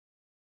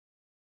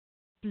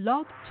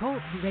Blog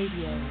Talk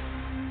Radio.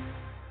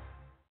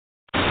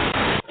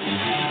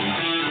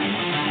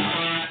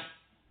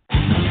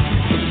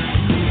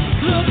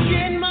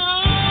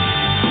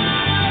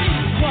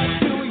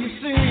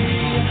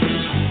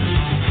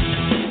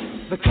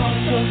 The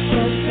cost of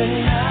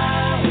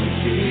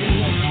personality.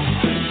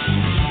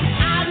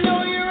 I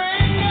know your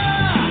anger,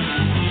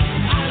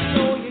 I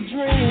know your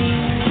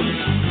dreams.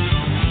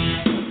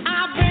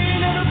 I've been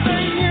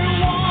everything you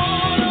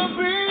wanna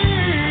be.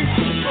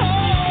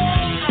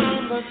 Oh,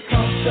 I'm the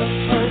cost of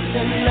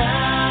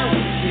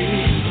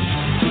personality.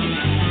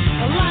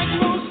 Like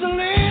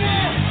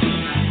Mussolini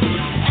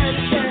and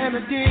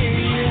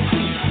Kennedy.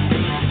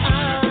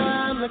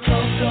 I'm the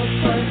cost of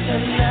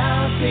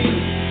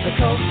personality. The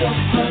coast of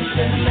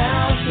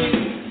personality,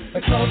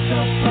 the coast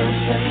of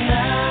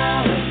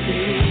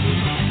personality.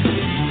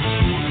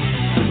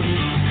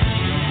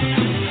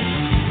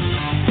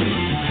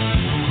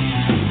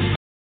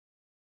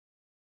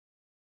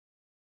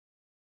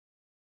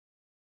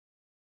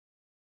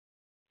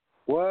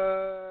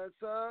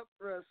 What's up,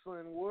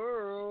 wrestling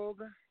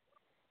world?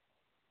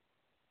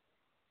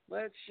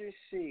 Let's just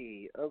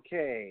see.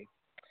 Okay.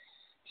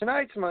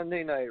 Tonight's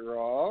Monday Night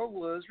Raw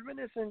was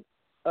reminiscent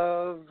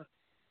of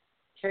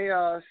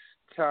Chaos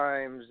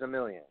times a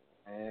million,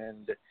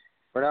 and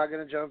we're not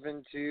going to jump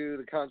into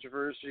the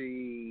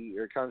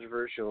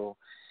controversial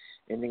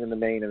ending of the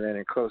main event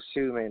and close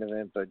to main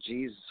event, but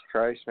Jesus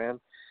Christ, man.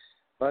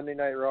 Monday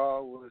Night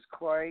Raw was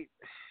quite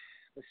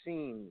the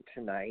scene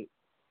tonight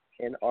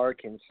in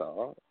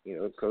Arkansas,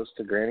 close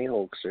to Granny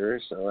Hulkster,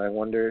 so I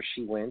wonder if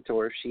she went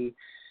or if she,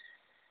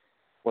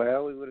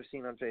 well, we would have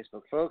seen on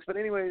Facebook, folks. But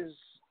anyways,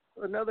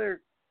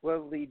 another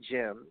lovely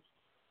gem,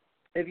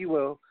 if you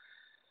will,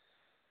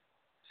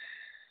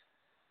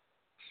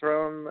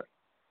 from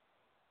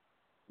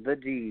the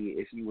D,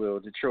 if you will,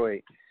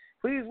 Detroit.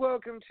 Please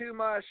welcome to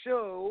my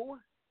show,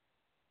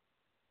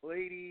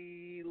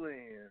 Lady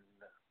Lynn.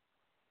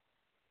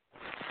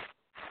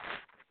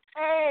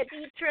 Hey,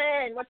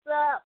 B-Trend, what's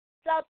up?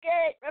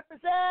 Southgate,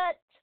 represent!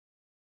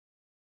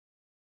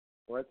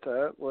 What's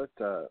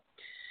up?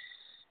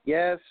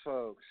 Yes,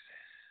 folks.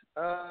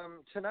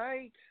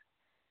 Tonight,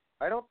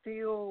 I don't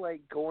feel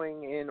like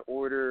going in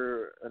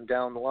order and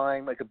down the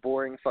line like a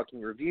boring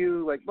fucking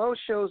review like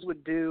most shows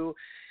would do.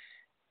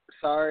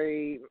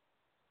 Sorry,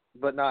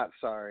 but not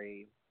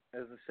sorry,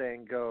 as the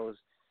saying goes.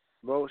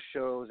 Most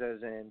shows,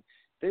 as in,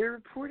 they're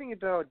reporting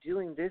about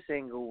doing this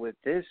angle with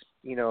this,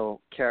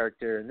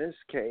 character and this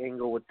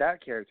angle with that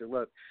character.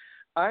 Look,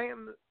 I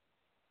am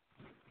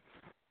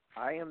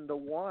the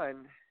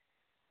one.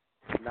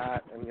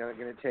 I'm going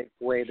to take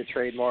away the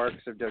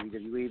trademarks of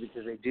WWE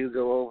because they do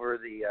go over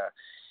the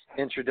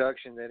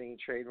introduction that any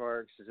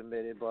trademarks is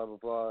admitted, blah, blah,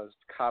 blah, is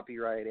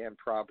copyright and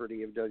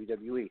property of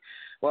WWE.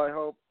 Well, I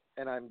hope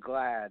and I'm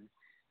glad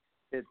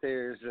that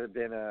there's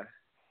been a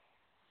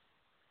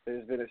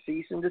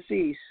cease and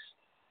desist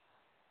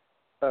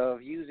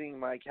of using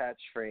my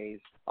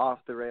catchphrase, off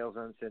the rails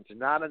uncensored.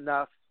 Not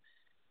enough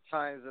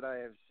times that I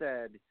have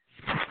said,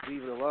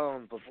 leave it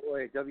alone, but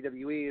boy,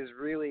 WWE is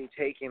really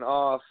taking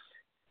off.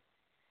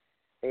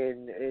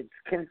 And it's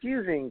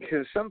confusing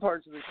because some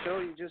parts of the show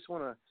you just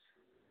want to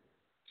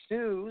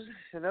snooze,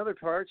 and other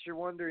parts you're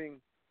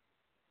wondering,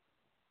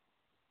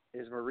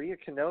 is Maria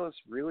Kanellis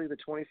really the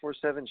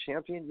 24/7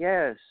 champion?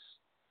 Yes.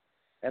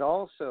 And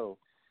also,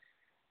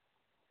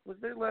 was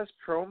there less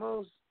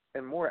promos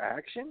and more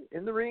action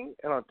in the ring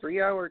and on a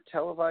 3-hour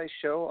televised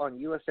show on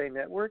USA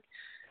Network?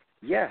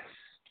 Yes.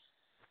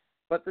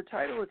 But the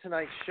title of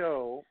tonight's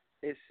show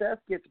is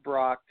Seth Gets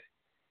Brocked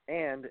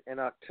and An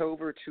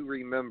October to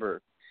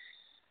Remember.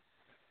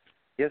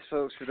 Yes,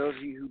 folks, for those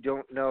of you who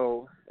don't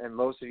know, and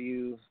most of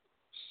you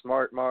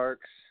smart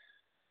marks,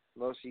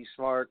 most of you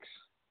smarks,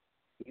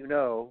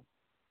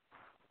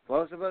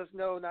 most of us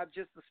know, not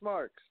just the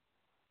smarks.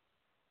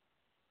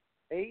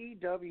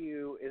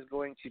 AEW is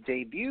going to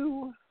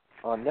debut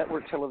on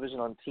network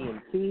television on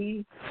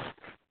TNT.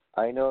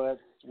 I know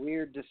that's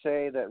weird to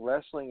say that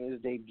wrestling is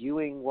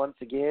debuting once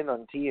again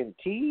on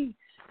TNT.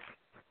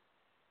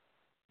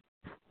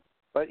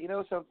 But you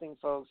know something,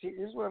 folks?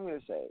 Here's what I'm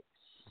going to say.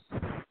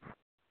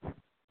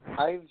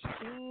 I've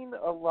seen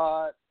a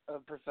lot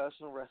of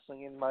professional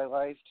wrestling in my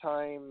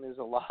lifetime is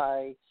a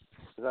lie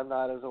because I'm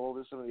not as old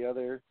as some of the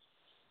other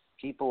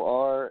people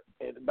are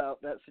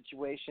about that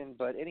situation.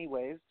 But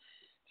anyways,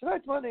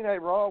 tonight's Monday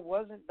Night Raw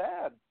wasn't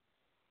bad.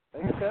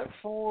 Except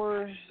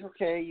for,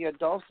 you had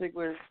Dolph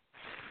Ziggler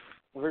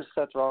versus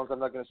Seth Rollins. I'm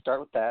not going to start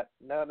with that.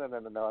 No. I'm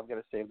going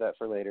to save that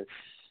for later.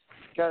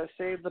 Got to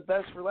save the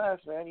best for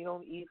last, man. You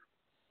don't eat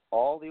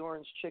all the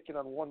orange chicken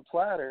on one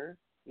platter.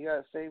 You got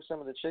to save some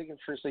of the chicken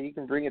for so you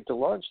can bring it to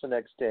lunch the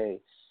next day.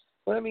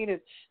 What I mean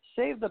is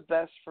save the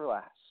best for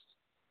last.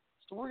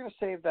 So we're going to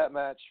save that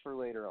match for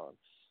later on.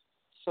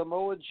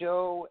 Samoa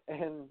Joe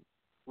and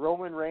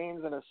Roman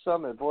Reigns in a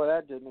summit. Boy,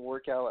 that didn't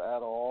work out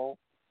at all.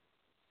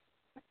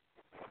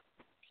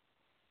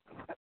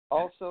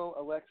 Also,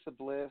 Alexa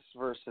Bliss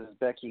versus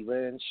Becky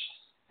Lynch.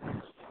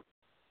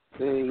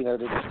 The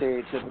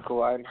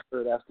stereotypical I'm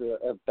hurt after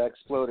a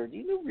exploder. Do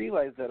you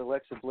realize that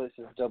Alexa Bliss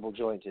is double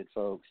jointed,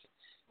 folks?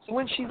 So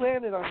when she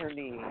landed on her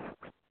knee,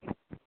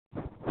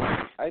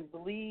 I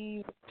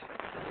believe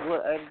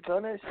what I'm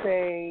gonna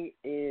say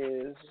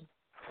is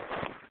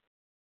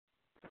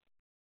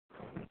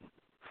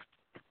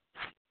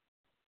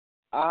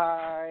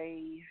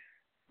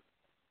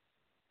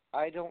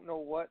I don't know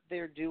what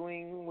they're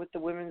doing with the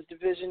women's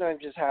division. I'm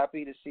just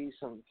happy to see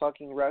some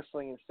fucking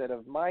wrestling instead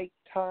of mic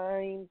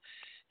time.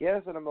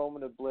 Yes, in a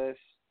moment of bliss,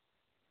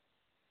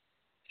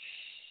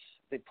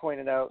 they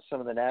pointed out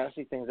some of the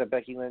nasty things that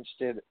Becky Lynch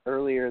did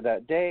earlier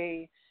that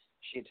day.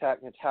 She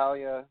attacked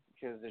Natalya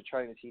because they're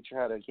trying to teach her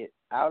how to get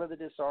out of the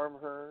disarm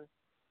her.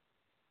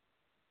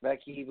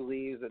 Becky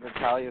believes that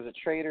Natalya is a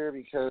traitor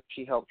because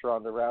she helped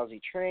Ronda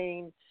Rousey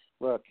train.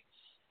 Look,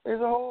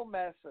 there's a whole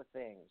mess of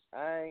things.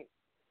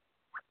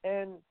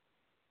 And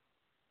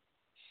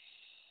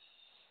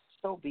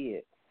so be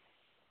it.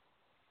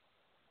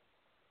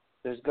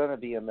 There's going to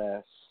be a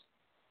mess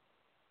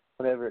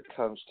whenever it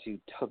comes to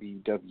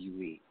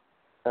WWE.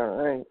 All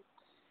right?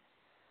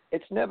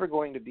 It's never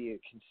going to be a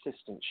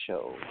consistent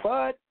show.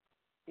 But,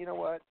 you know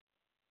what?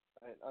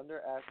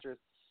 Under asterisk,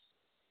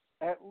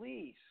 at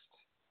least,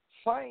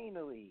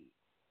 finally,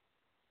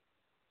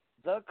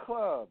 the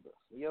club,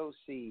 the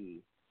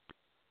OC,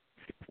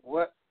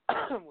 which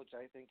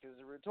I think is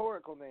a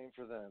rhetorical name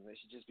for them. They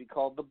should just be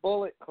called the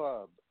Bullet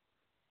Club.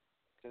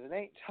 Because it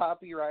ain't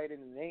copyrighted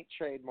and it ain't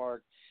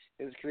trademarked.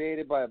 It was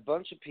created by a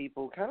bunch of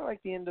people, kind of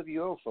like the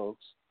NWO,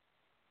 folks.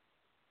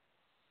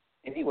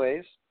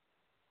 Anyways,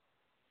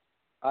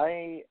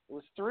 I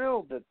was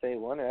thrilled that they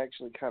won. It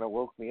actually kind of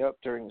woke me up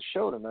during the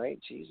show tonight.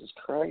 Jesus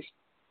Christ.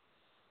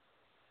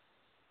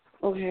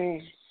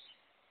 Okay.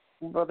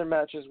 What other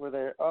matches were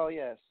there? Oh,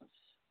 yes.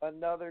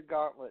 Another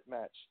gauntlet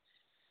match.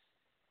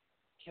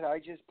 Can I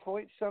just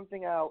point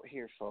something out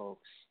here,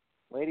 folks?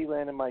 Lady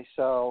Lynn and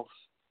myself,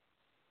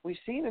 we've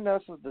seen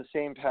enough of the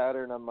same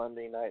pattern on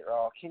Monday Night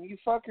Raw. Can you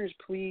fuckers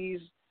please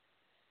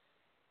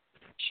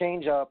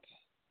change up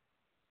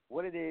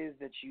what it is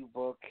that you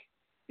book?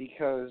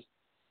 Because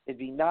it'd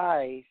be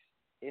nice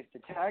if the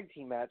tag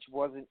team match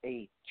wasn't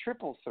a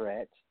triple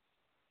threat.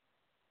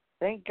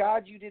 Thank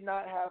God you did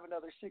not have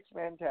another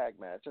six-man tag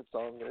match. That's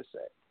all I'm going to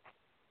say.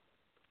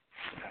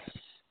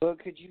 But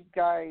could you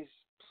guys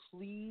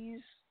please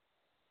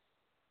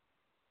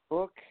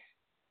book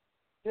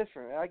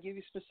different? I'll give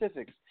you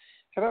specifics.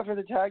 How about for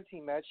the tag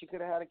team match, you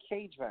could have had a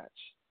cage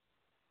match.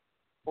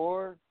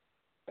 Or,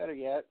 better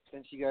yet,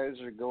 since you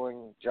guys are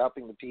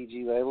dropping the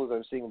PG labels,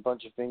 I'm seeing a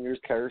bunch of fingers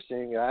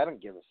cursing. I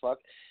don't give a fuck.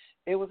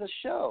 It was a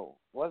show.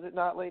 Was it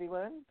not, Lady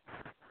Lynn?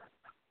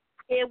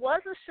 It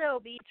was a show,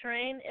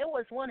 B-Train. It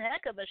was one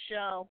heck of a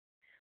show.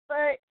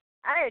 But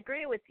I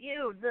agree with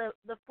you.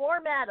 The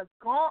format of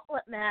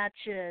gauntlet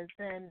matches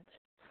and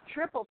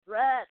triple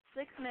threat,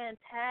 six-man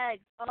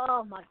tags,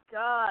 oh my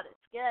God,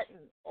 it's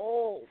getting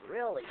old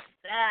really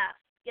fast.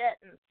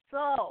 Getting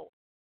so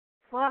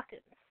fucking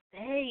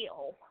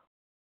stale.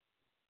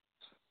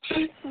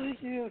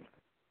 Dude,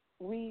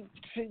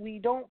 we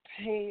don't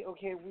pay.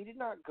 Okay, we did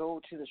not go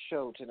to the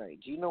show tonight.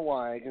 Do you know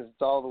why? Because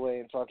it's all the way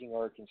in fucking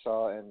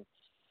Arkansas, and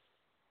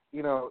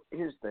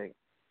here's the thing.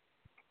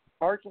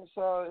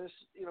 Arkansas is,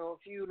 a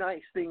few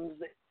nice things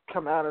that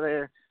come out of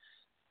there.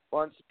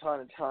 Once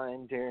upon a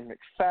time, Darren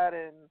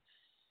McFadden.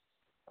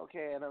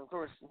 Okay, and of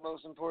course, the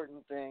most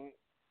important thing,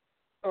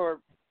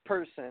 or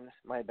person,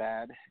 my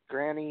bad,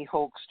 Granny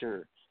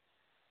Hulkster.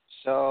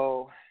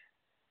 So,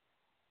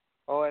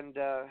 and,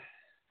 a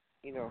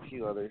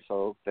few other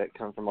folk that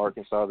come from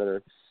Arkansas that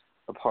are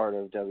a part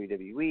of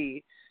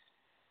WWE.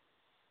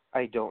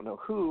 I don't know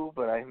who,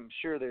 but I'm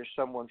sure there's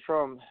someone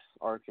from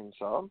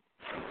Arkansas.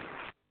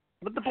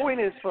 But the point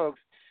is, folks,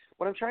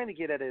 what I'm trying to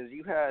get at is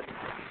you had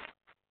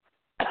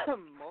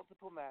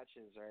multiple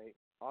matches, right,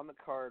 on the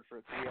card for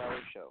a 3-hour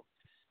show.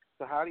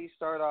 So how do you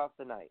start off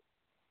the night?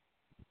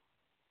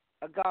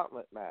 A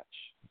gauntlet match.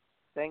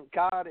 Thank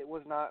God it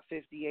was not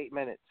 58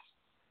 minutes,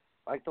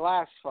 like the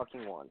last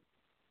fucking one,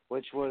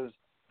 which was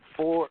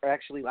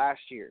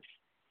last year.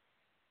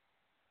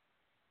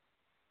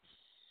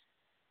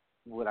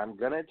 What I'm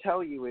going to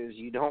tell you is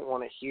you don't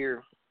want to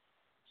hear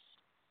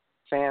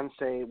fans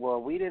say,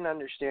 well, we didn't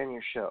understand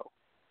your show.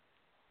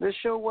 This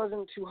show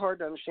wasn't too hard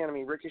to understand. I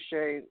mean,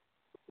 Ricochet,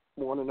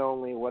 one and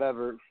only,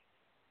 whatever,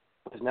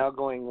 is now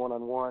going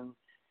one-on-one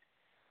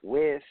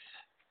with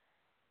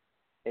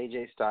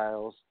AJ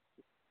Styles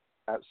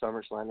at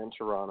SummerSlam in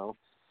Toronto.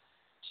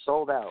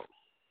 Sold out.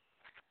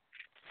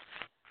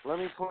 Let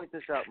me point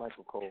this out,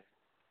 Michael Cole.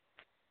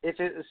 If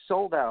it is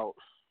sold out,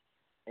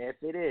 if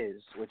it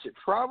is, which it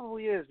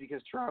probably is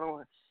because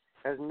Toronto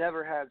has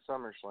never had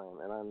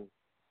SummerSlam, and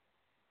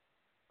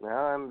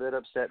I'm a bit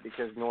upset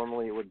because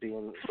normally it would be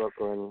in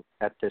Brooklyn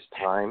at this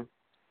time.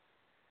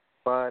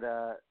 But,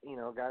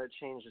 got to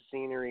change the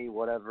scenery,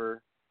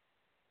 whatever.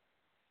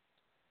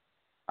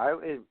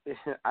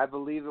 I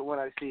believe it when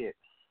I see it.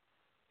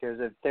 Because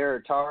if there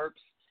are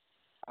tarps,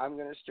 I'm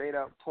going to straight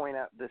up point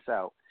this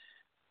out.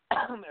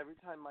 Every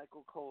time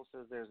Michael Cole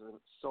says there's a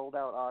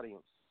sold-out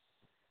audience,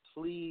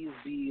 please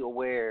be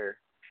aware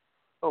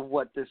of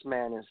what this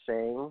man is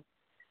saying,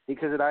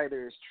 because it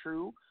either is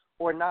true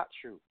or not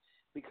true.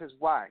 Because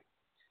why?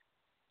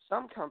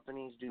 Some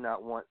companies do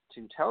not want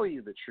to tell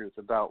you the truth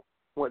about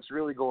what's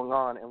really going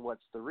on and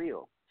what's the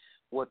real.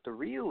 What the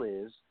real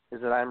is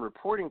that I'm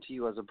reporting to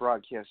you as a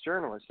broadcast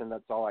journalist, and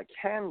that's all I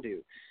can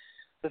do.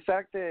 The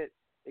fact that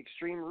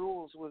Extreme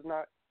Rules was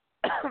not,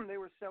 they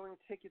were selling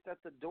tickets at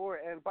the door,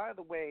 and by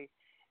the way,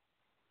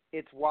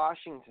 it's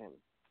Washington.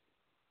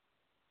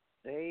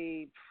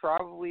 They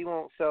probably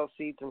won't sell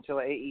seats until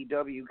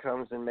AEW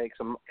comes and makes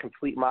a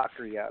complete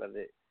mockery out of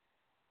it.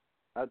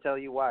 I'll tell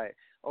you why.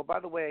 Oh, by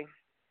the way,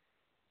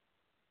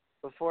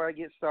 before I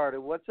get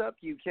started, what's up,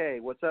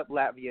 UK? What's up,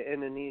 Latvia,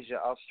 Indonesia,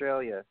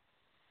 Australia?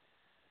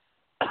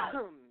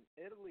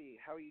 Italy,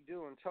 how you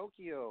doing?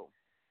 Tokyo.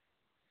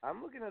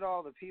 I'm looking at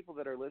all the people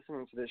that are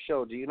listening to this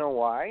show. Do you know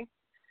why?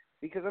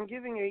 Because I'm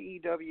giving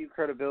AEW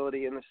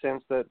credibility in the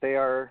sense that they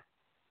are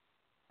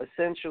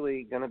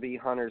essentially going to be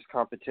Hunter's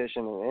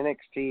competition. In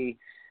NXT,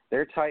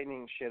 they're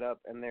tightening shit up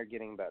and they're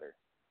getting better.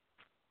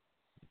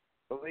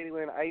 But Lady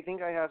Lynn, I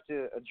think I have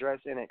to address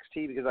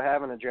NXT because I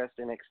haven't addressed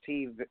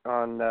NXT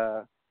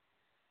on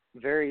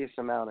various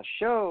amount of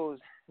shows.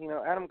 You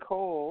know, Adam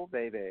Cole,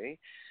 baby,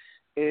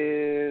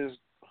 is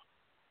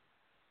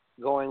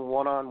going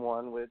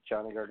one-on-one with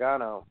Johnny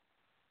Gargano.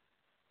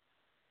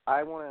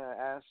 I want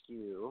to ask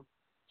you,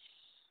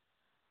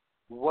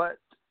 what,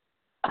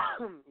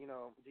 you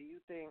know, do you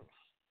think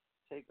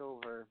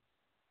TakeOver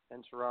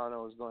in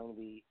Toronto is going to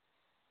be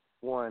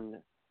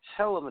one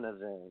hell of an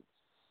event,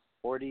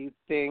 or do you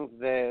think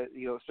that,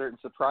 you know, certain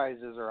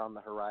surprises are on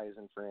the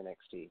horizon for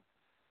NXT?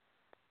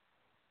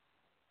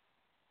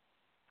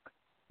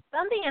 If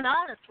I'm being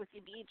honest with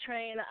you,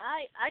 B-Train,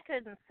 I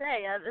couldn't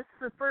say. This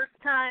is the first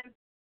time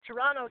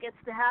Toronto gets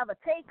to have a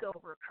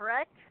takeover,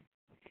 correct?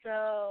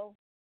 So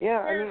yeah,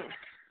 I mean,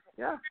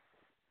 yeah.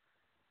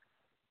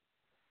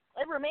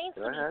 It remains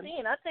to be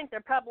seen. I think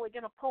they're probably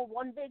going to pull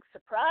one big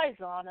surprise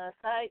on us.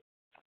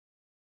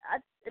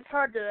 It's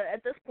hard to,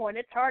 at this point,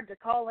 it's hard to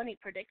call any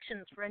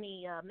predictions for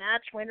any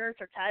match winners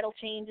or title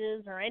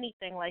changes or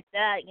anything like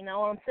that. You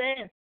know what I'm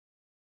saying?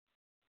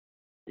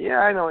 Yeah,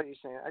 I know what you're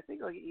saying. I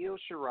think like Io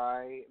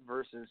Shirai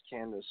versus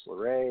Candice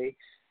LeRae.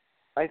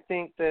 I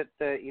think that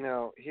you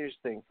know, here's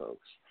the thing,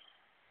 folks.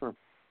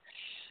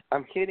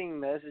 I'm getting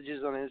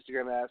messages on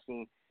Instagram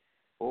asking,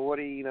 well, what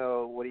do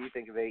you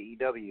think of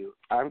AEW?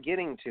 I'm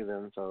getting to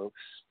them, folks.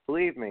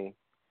 Believe me.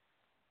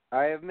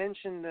 I have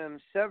mentioned them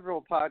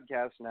several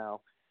podcasts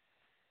now.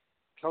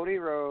 Cody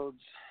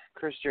Rhodes,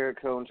 Chris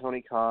Jericho, and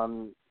Tony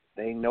Khan,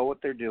 they know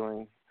what they're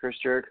doing. Chris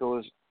Jericho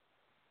was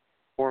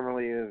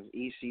formerly of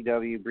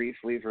ECW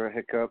briefly for a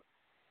hiccup,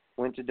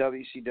 went to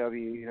WCW,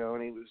 you know,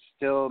 and he was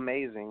still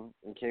amazing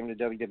and came to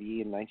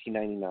WWE in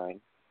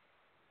 1999.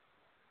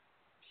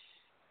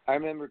 I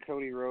remember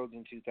Cody Rhodes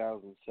in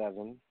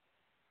 2007.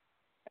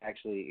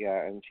 Actually,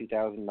 yeah, in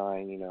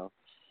 2009, you know.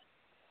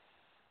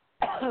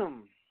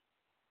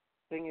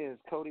 Thing is,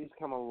 Cody's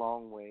come a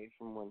long way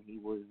from when he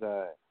was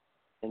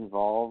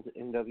involved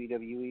in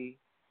WWE.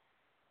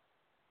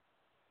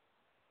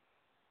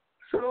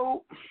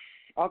 So,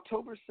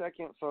 October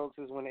 2nd, folks,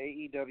 is when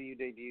AEW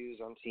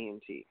debuts on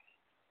TNT.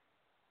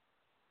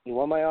 You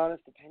want my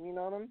honest opinion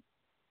on them?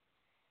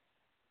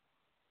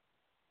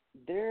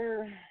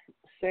 They're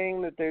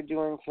saying that they're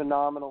doing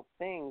phenomenal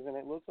things, and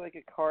it looks like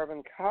a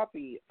carbon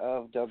copy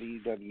of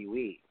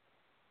WWE.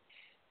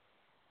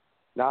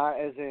 Not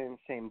as in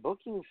same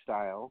booking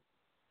style,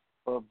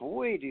 but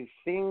boy, do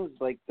things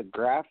like the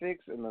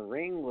graphics and the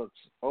ring looks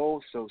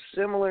oh so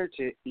similar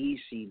to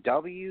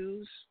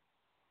ECW's.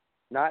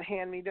 Not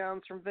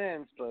hand-me-downs from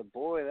Vince, but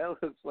boy, that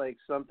looks like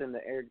something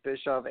that Eric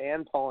Bischoff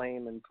and Paul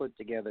Heyman put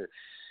together.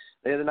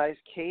 They have the nice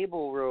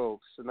cable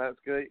ropes, and that's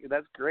good.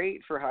 That's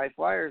great for high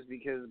flyers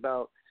because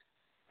about,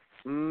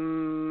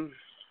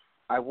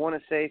 I want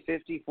to say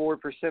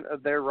 54%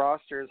 of their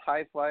roster is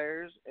high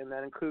flyers, and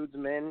that includes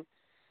men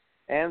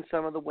and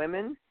some of the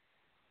women.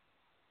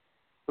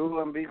 Who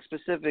I'm being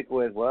specific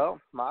with? Well,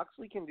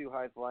 Moxley can do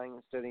high flying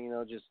instead of, you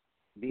know, just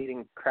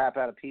beating crap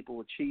out of people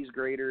with cheese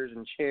graters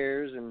and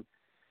chairs and,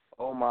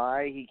 oh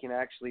my, he can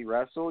actually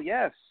wrestle.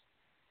 Yes.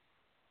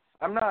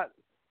 I'm not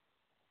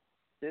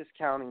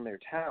discounting their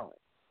talent.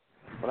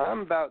 What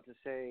I'm about to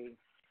say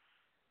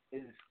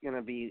is going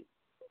to be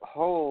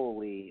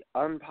wholly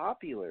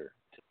unpopular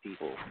to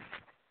people.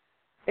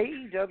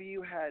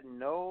 AEW had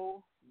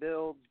no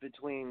builds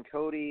between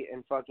Cody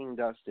and fucking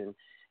Dustin,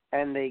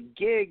 and they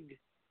gigged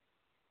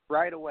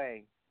right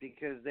away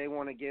because they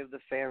want to give the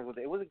fans what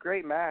it was a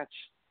great match.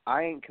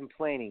 I ain't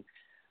complaining.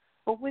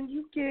 But when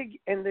you gig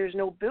and there's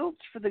no builds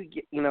for the,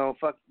 you know,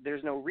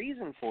 there's no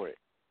reason for it.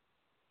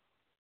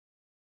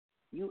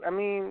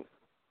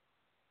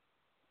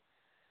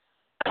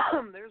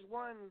 There's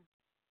one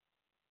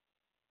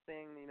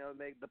thing, you know,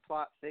 make the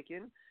plot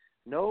thicken.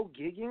 No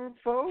gigging,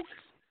 folks,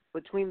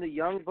 between the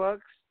Young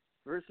Bucks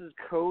versus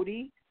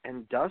Cody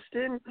and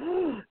Dustin.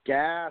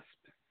 Gasp.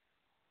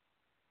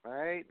 All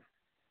right?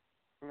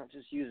 I'm not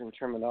just using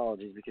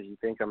terminology because you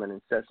think I'm an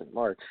incessant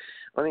mark.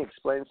 Let me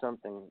explain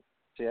something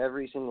to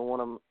every single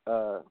one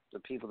of the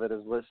people that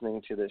is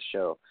listening to this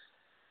show.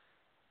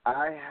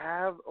 I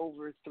have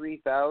over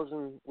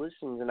 3,000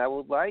 listens, and I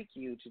would like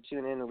you to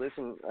tune in and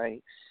listen. My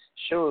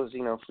show is,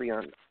 free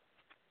on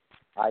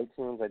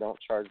iTunes. I don't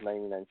charge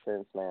 99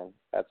 cents, man.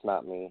 That's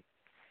not me.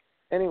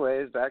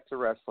 Anyways, back to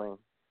wrestling.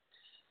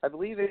 I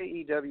believe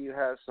AEW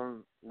has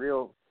some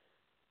real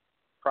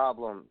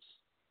problems.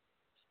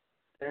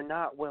 They're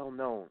not well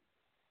known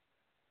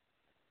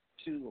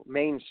to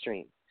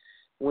mainstream.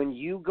 When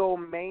you go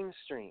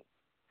mainstream,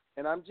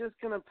 and I'm just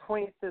going to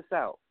point this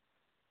out,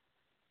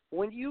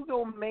 when you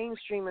go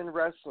mainstream in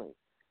wrestling,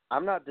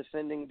 I'm not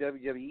defending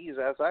WWE's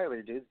ass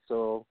either, dude,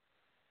 so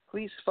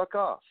please fuck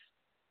off.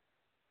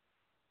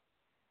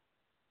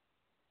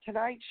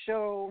 Tonight's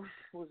show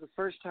was the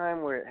first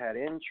time where it had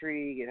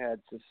intrigue, it had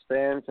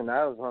suspense, and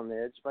I was on the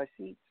edge of my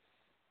seat,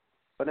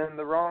 but in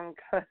the wrong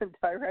kind of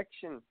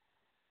direction.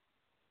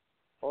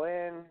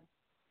 When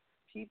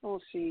people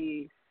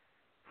see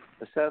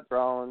the Seth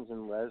Rollins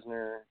and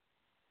Lesnar,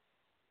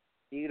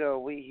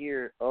 we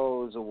hear, it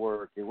was a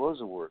work. It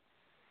was a work.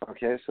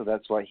 Okay, so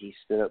that's why he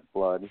spit up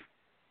blood.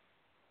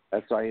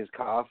 That's why he's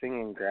coughing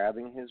and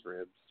grabbing his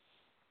ribs.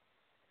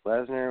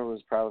 Lesnar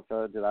was probably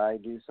thought, did I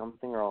do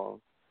something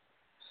wrong?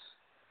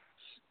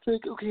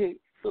 It's like, okay,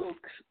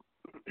 folks.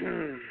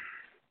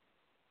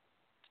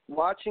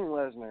 Watching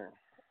Lesnar,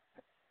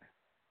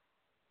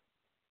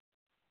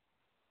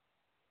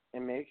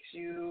 it makes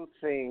you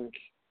think,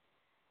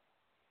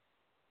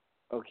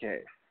 okay,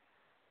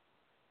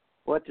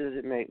 what does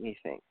it make me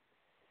think?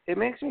 It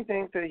makes me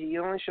think that he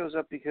only shows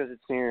up because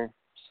it's near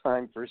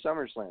time for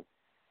SummerSlam.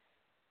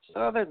 So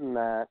other than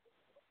that,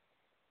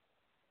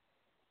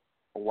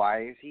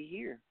 why is he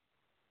here?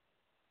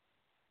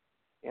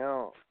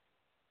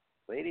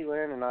 Lady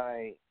Lynn and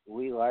I,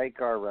 we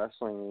like our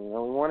wrestling. We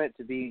want it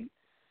to be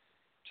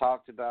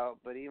talked about,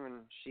 but even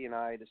she and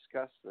I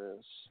discussed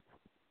this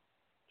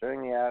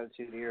during the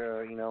Attitude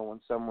Era, when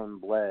someone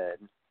bled.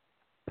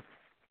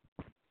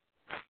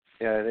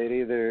 Yeah, they'd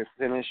either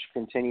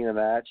continue the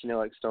match,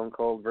 like Stone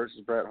Cold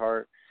versus Bret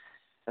Hart,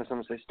 and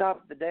someone say,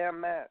 stop the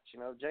damn match.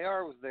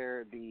 JR was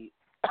there, it'd be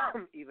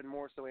even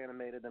more so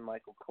animated than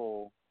Michael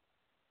Cole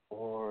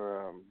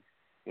or,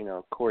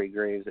 Corey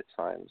Graves at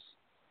times.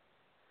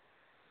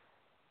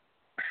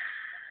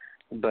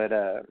 But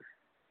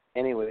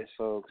anyways,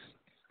 folks,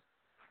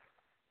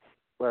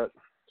 look,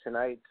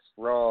 tonight's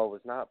Raw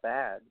was not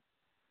bad.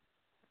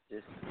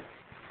 Just,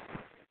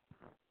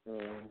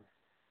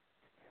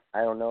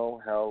 I don't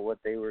know what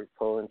they were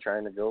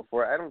trying to go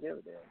for. I don't give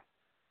a damn.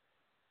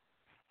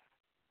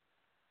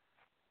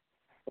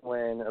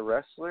 When a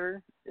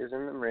wrestler is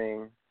in the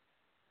ring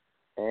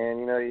and,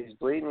 he's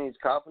bleeding, he's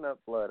coughing up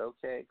blood,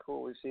 okay,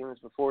 cool. We've seen this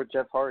before with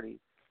Jeff Hardy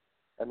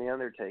and The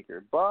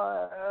Undertaker.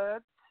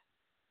 But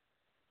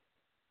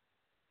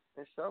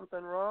there's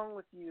something wrong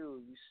with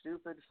you, you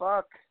stupid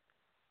fuck.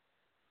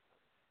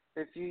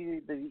 If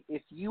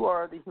you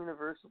are the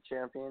Universal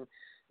Champion,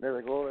 they're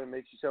like, well, it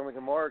makes you sound like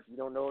a mark. You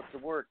don't know it's a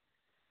work.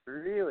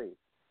 Really?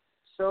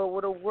 So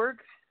would a work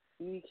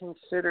be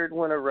considered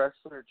when a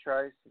wrestler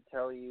tries to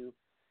tell you,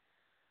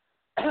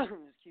 just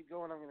keep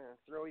going, I'm going to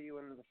throw you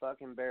into the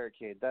fucking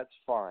barricade? That's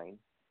fine.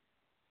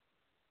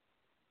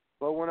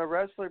 But when a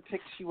wrestler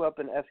picks you up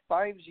and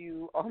F5s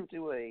you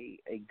onto a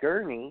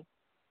gurney,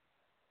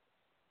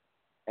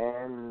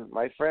 and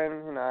my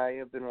friend and I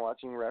have been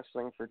watching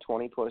wrestling for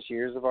 20 plus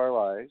years of our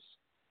lives,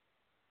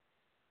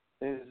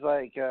 it's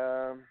like,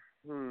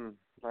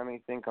 let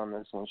me think on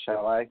this one,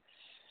 shall I?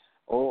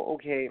 Oh,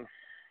 okay.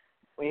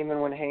 Even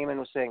when Heyman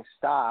was saying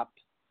stop,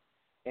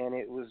 and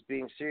it was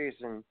being serious,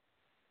 and,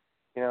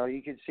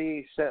 you could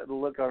see the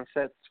look on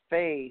Seth's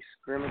face,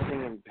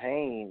 grimacing in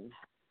pain.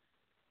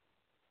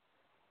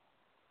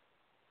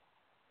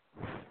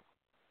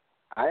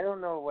 I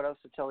don't know what else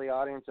to tell the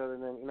audience other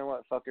than, you know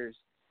what, fuckers?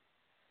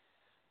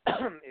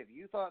 If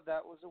you thought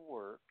that was a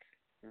work,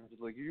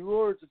 it's like,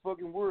 it's a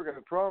fucking work, I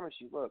promise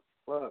you.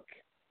 Look.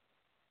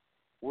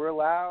 We're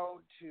allowed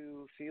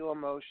to feel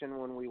emotion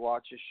when we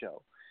watch a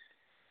show.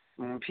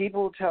 When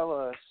people tell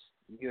us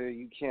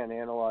you can't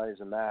analyze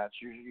a match,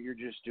 you're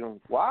just doing,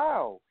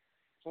 wow,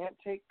 can't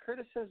take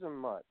criticism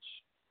much.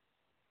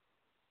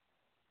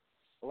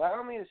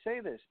 Allow me to say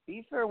this.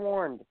 Be fair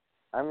warned.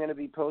 I'm going to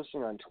be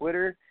posting on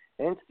Twitter,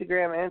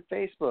 Instagram, and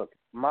Facebook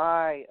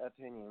my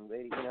opinion.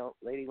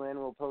 Lady Lynn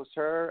will post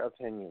her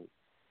opinion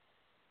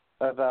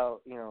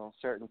about,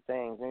 certain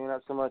things. Maybe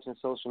not so much in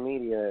social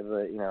media,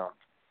 but,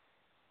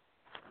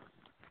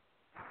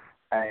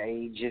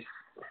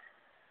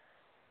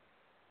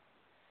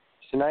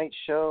 tonight's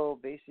show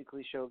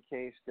basically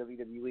showcased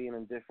WWE in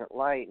a different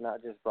light,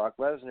 not just Brock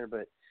Lesnar,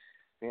 but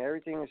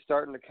everything is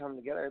starting to come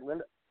together.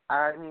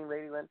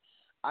 Lady Lynn,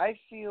 I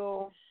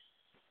feel...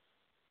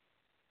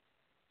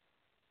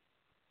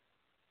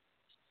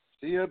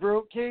 See, I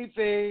broke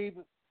kayfabe.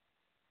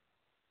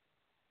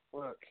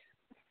 Look,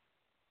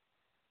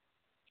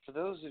 for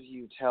those of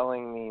you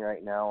telling me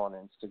right now on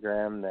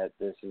Instagram that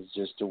this is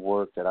just a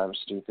work, that I'm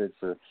stupid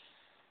for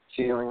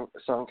feeling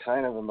some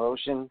kind of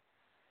emotion,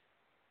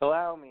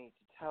 allow me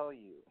to tell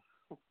you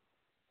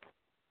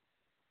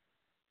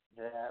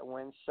that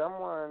when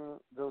someone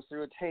goes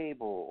through a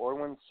table or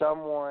when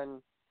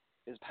someone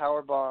is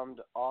powerbombed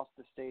off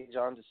the stage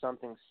onto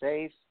something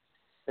safe,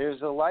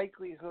 there's a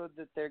likelihood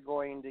that they're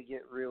going to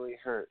get really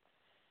hurt.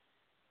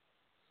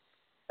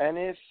 And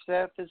if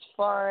Seth is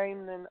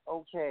fine, then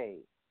okay,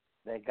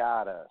 they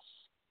got us.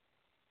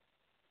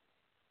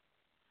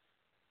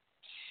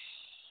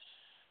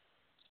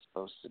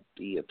 Supposed to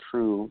be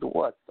approved.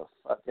 What the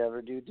fuck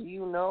ever, dude? Do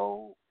you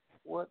know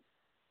what?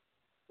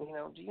 Do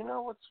you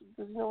know what's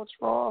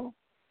wrong?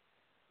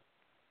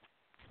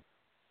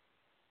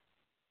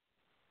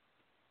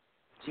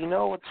 Do you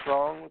know what's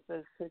wrong with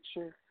this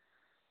picture?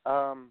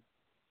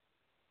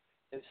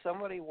 If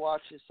somebody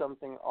watches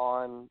something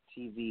on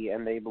TV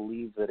and they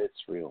believe that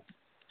it's real,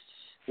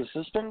 the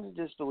suspended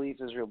disbelief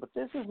is real, but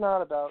this is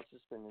not about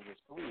suspended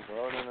disbelief.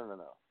 Oh,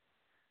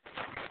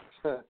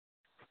 no.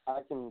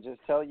 I can just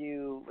tell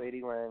you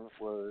Lady Wen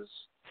was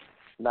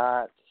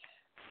not,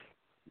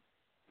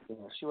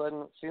 she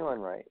wasn't feeling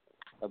right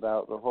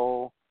about the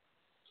whole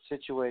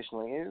situation.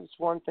 Like, it's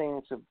one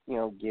thing to,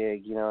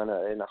 gig, in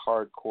a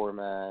hardcore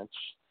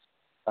match.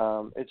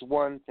 It's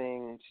one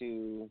thing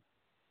to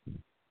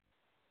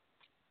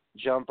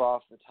jump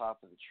off the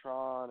top of the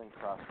Tron and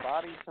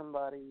cross-body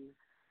somebody.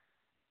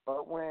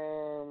 But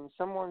when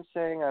someone's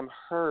saying, I'm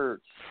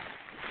hurt,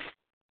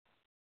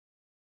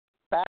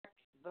 back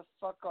the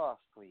fuck off,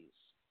 please.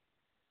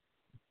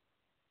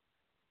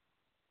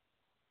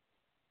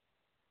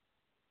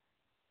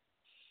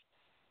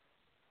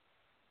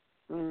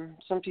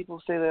 Some people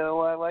say that,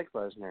 I like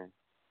Lesnar.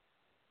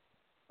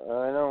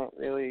 I don't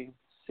really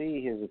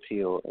see his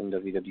appeal in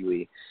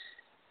WWE.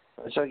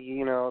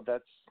 So,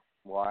 that's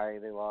why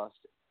they lost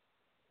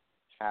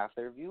half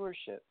their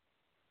viewership.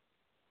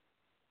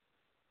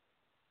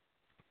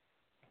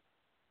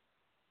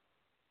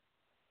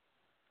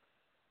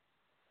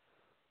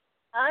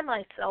 I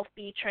myself,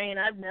 B-Train,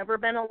 I've never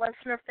been a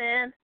Lesnar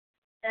fan,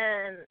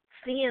 and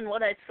seeing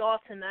what I saw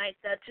tonight,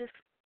 that just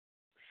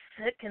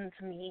sickens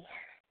me.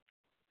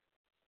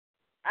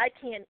 I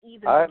can't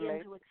even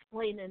begin to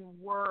explain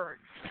in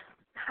words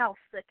how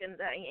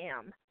sickened I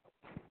am.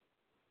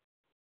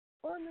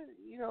 Well,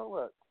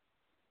 look,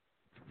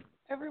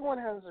 everyone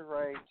has a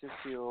right to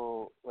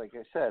feel, like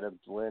I said, a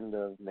blend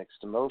of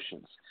mixed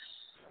emotions.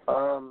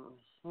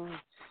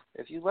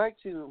 If you'd like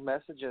to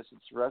message us,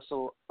 it's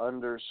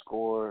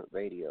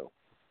Wrestle_radio.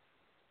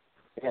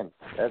 Again,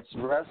 that's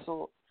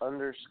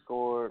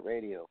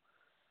Wrestle_radio.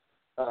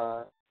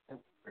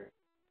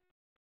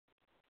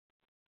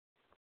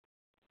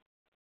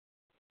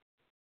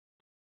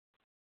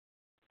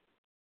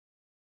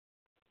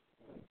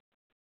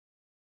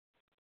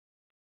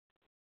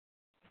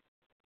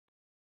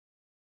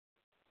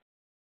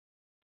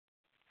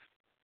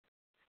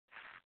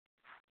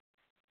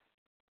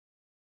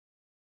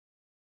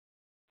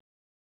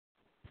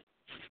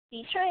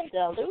 B-Train,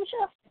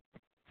 Delusia?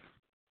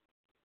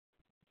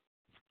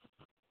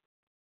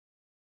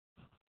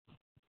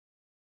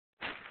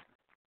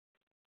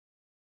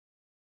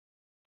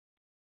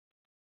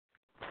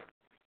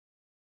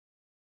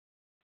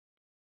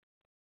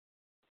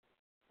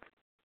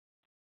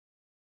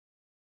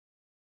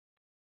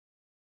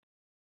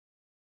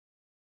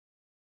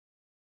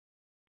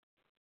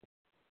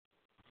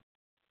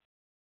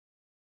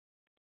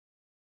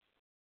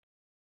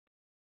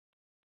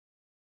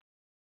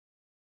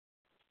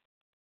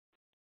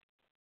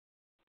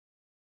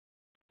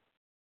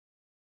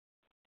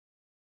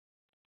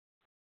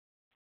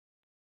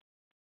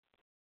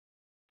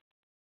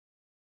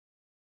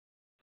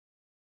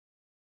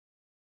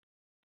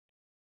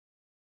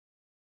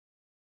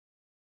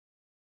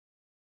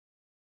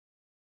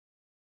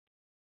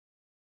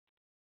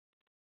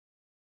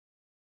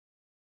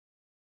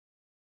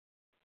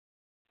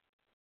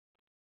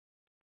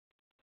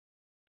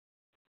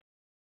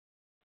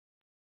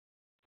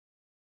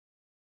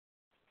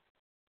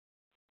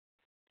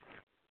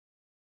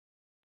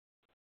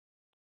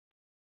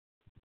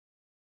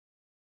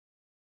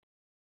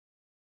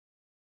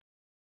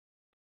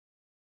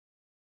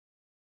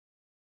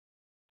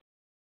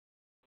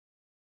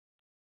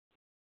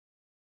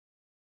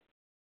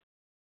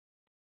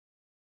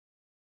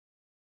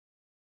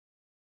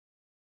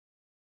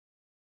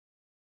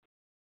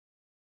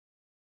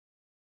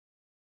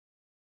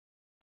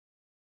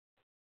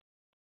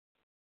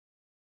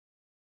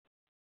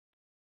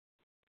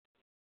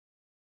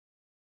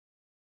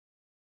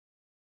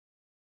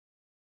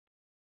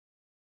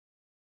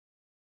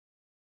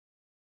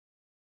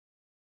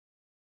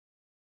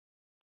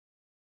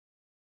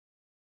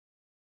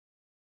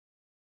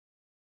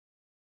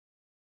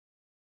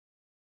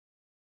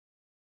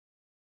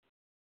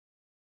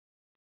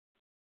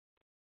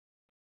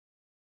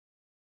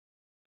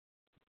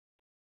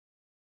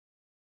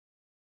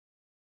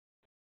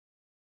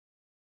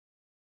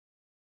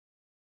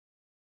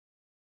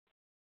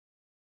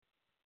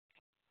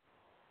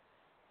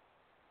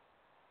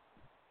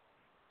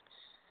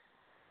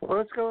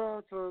 What's going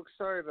on, folks?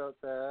 Sorry about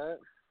that.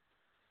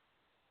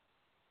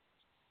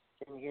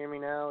 Can you hear me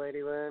now,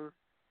 Lady Lynn?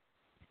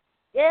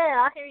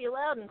 Yeah, I hear you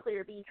loud and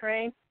clear,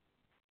 B-Train.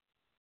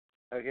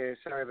 Okay,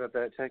 sorry about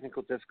that.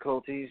 Technical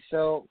difficulties.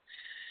 So,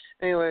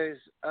 anyways,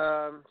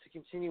 to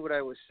continue what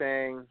I was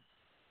saying,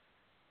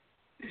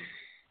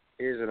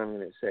 here's what I'm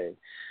going to say.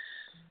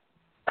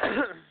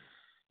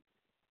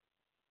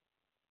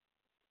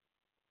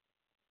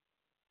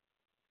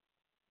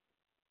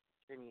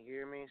 Can you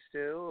hear me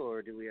still,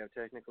 or do we have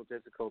technical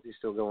difficulties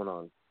still going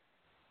on?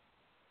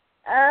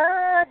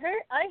 I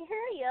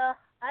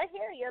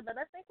hear you, but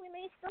I think we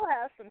may still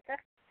have some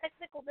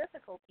technical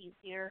difficulties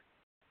here.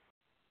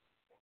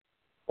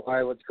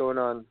 Why? What's going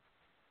on?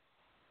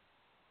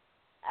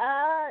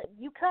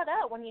 You cut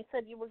out when you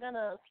said you were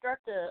gonna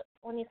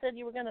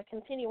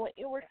continue what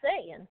you were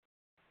saying.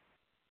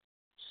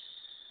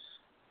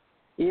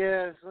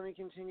 Yes, let me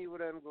continue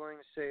what I'm going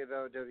to say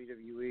about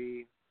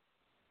WWE.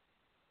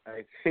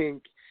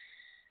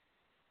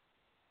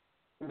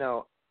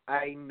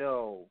 I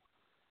know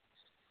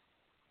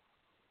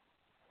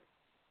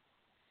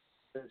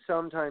that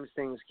sometimes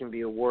things can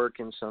be a work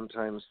and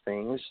sometimes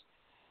things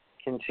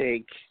can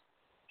take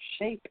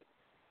shape.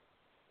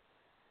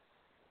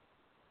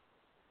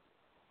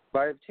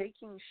 By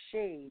taking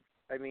shape,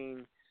 I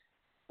mean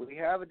we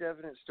have a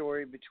definite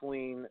story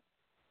between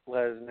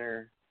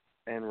Lesnar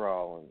and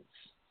Rollins.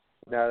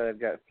 Now that I've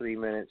got 3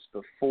 minutes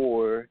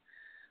before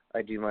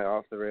I do my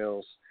Off the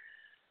Rails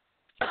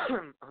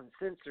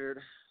Uncensored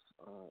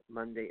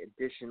Monday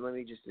edition, let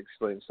me just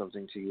explain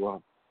something to you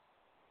all.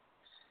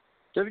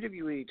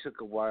 WWE took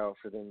a while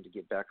for them to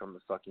get back on the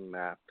fucking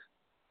map.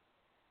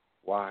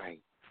 Why?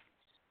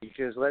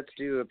 Because let's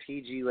do a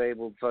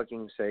PG-labeled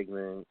fucking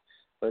segment.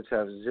 Let's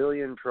have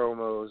zillion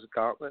promos,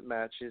 gauntlet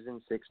matches,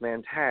 and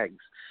six-man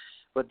tags.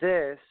 But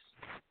this,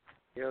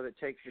 that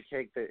takes the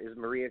cake that is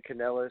Maria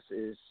Kanellis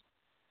is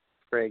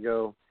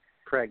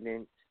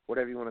pregnant,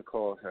 whatever you want to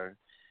call her.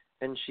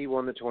 And she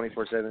won the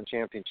 24/7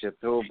 championship.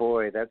 Oh,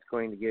 boy, that's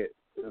going to get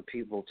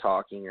people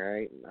talking,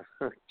 right?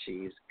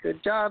 Jeez.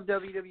 Good job,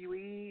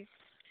 WWE.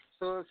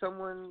 So if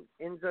someone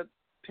ends up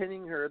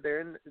pinning her,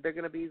 they're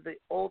going to be the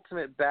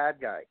ultimate bad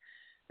guy.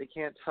 They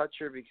can't touch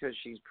her because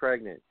she's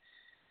pregnant.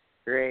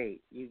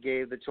 Great. You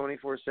gave the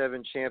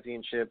 24/7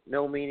 championship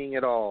no meaning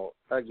at all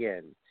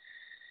again.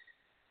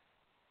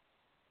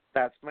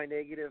 That's my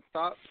negative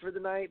thought for the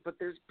night, but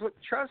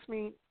trust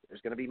me,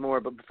 there's going to be more.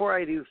 But before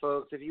I do,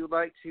 folks, if you would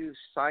like to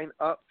sign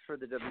up for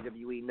the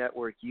WWE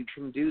Network, you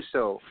can do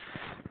so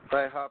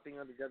by hopping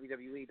on to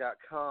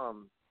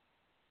WWE.com,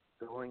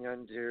 going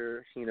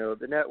under,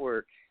 the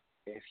network.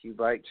 If you'd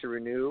like to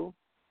renew,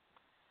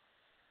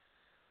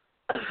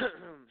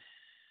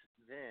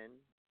 then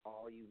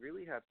all you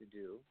really have to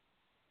do,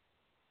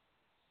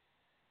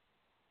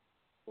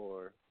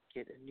 or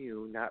get a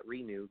new, not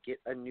renew, get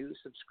a new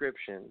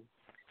subscription.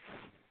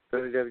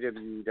 Go to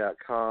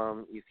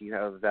www.com. If you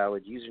have a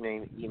valid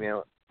username,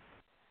 email,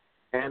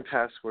 and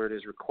password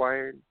is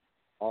required.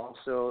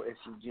 Also, if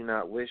you do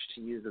not wish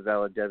to use a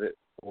valid debit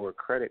or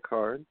credit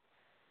card,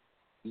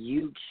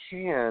 you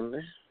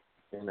can,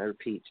 and I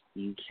repeat,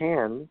 you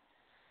can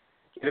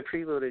get a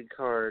preloaded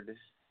card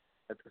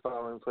at the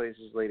following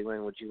places. Lady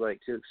Lynn, would you like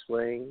to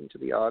explain to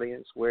the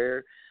audience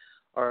where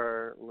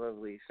our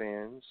lovely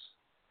fans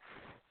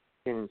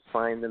can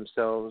find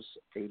themselves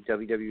a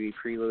WWE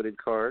preloaded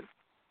card?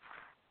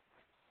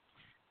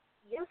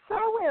 Yes,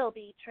 I will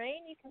be,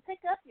 Train. You can pick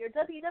up your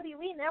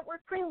WWE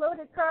Network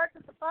preloaded cards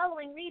at the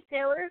following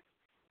retailers.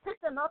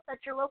 Pick them up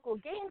at your local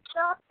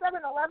GameStop,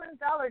 7-Eleven,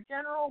 Dollar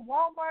General,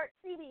 Walmart,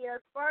 CVS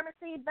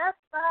Pharmacy, Best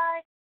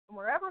Buy, and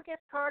wherever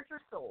gift cards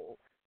are sold.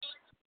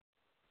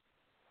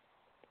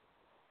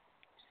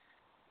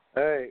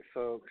 All right,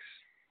 folks.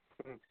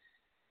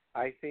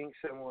 I think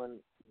someone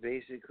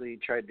basically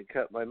tried to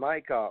cut my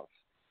mic off.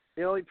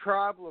 The only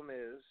problem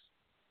is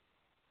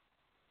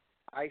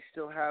I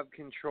still have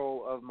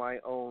control of my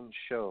own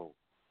show.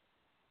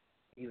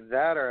 Either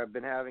that or I've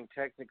been having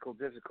technical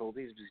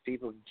difficulties because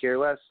people can care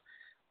less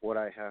what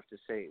I have to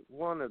say.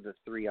 One of the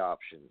three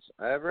options.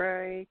 All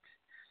right?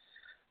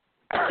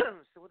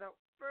 So without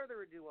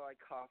further ado, while I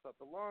cough up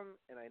a lung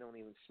and I don't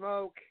even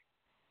smoke.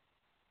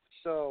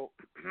 So,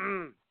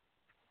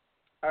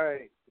 all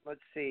right,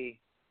 let's see.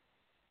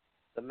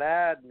 The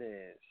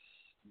madness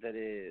that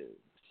is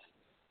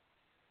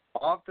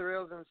Off the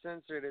Rails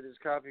Uncensored. It is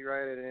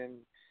copyrighted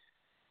and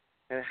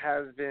it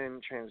has been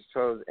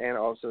transposed and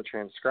also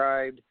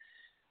transcribed.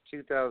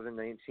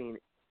 2019,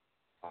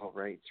 all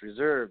rights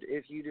reserved.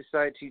 If you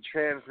decide to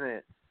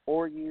transmit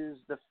or use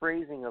the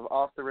phrasing of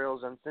Off the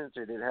Rails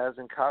Uncensored, it has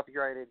been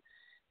copyrighted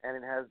and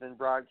it has been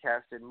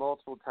broadcasted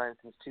multiple times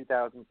since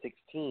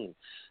 2016.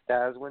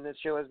 That is when this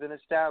show has been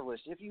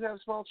established. If you have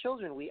small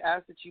children, we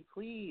ask that you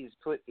please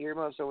put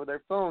earmuffs over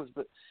their phones,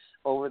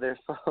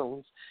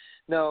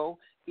 No,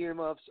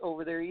 earmuffs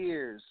over their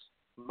ears.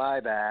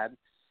 My bad.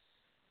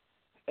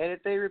 And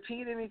if they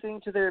repeat anything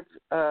to their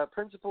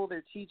principal,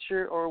 their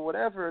teacher, or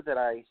whatever that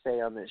I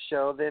say on this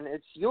show, then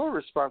it's your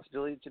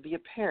responsibility to be a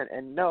parent.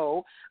 And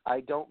no, I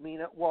don't mean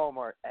at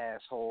Walmart,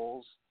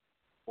 assholes,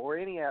 or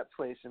any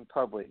place in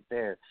public.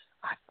 There,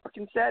 I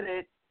fucking said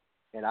it.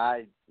 and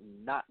I'm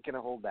not going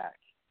to hold back.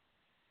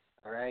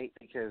 All right?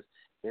 Because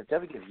if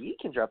WWE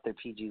can drop their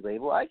PG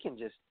label, I can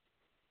just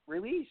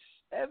release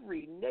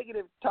every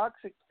negative,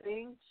 toxic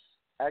thing.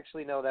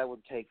 Actually, no, that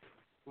would take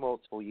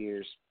multiple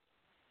years,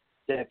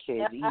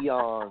 decades,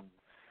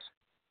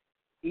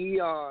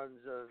 eons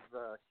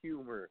of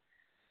humor.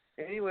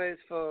 Anyways,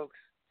 folks,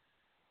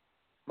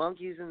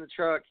 Monkeys in the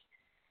Truck,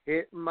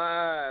 hit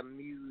my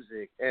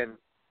music. And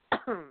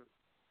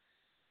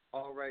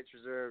all rights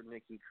reserved,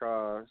 Nikki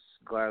Cross,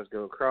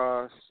 Glasgow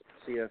Cross,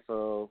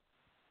 CFO,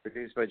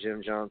 produced by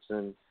Jim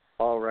Johnson.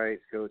 All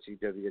rights go to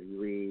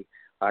WWE.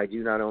 I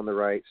do not own the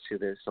rights to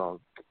this song.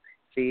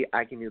 See,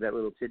 I can do that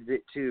little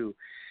tidbit too.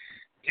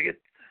 Ticket.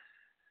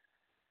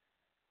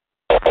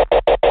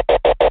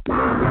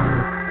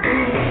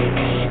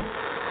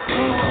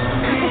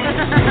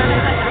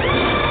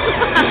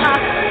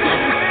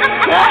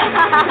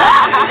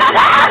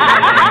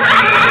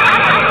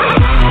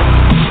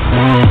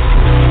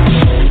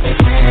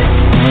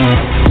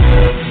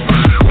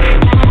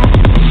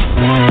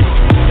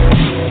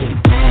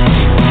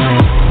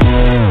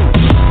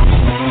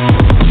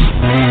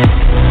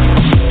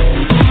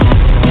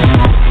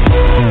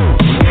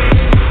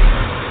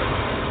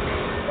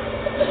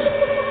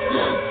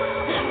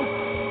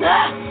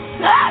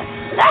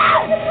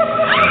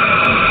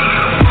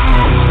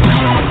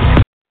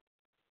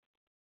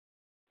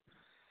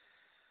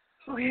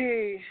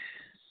 Okay,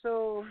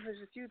 so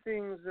there's a few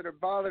things that are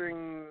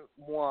bothering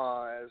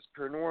moi as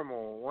per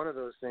normal. One of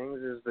those things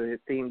is the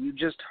theme you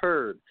just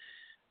heard.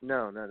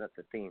 No, not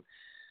the theme.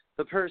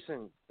 The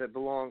person that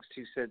belongs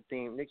to said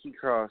theme, Nikki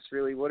Cross,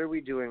 really, what are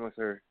we doing with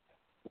her?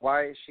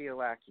 Why is she a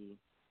lackey?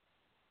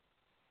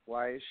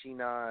 Why is she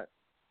not,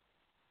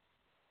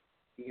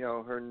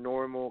 her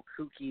normal,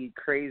 kooky,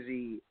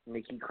 crazy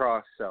Nikki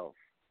Cross self?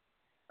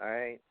 All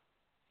right?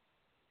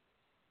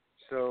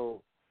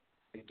 So,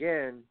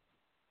 again,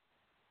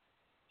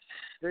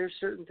 there's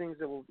certain things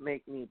that will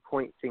make me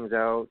point things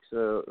out.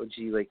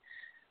 Like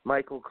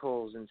Michael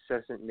Cole's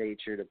incessant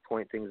nature to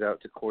point things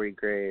out to Corey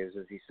Graves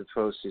as he's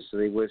supposed to, so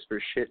they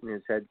whisper shit in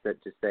his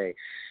headset to say.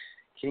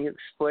 Can you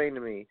explain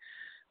to me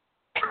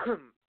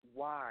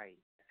why,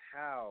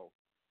 how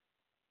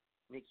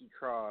Nikki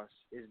Cross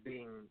is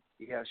being,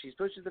 she's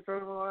pushed to the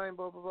front of the line,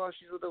 blah, blah, blah,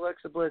 she's with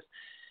Alexa Bliss.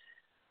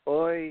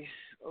 Oi,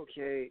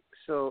 okay,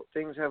 so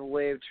things have a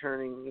way of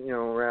turning,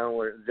 around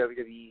where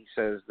WWE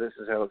says this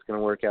is how it's going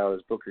to work out,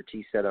 as Booker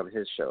T said on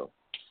his show.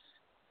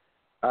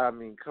 I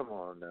mean, come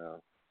on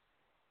now.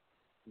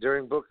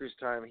 During Booker's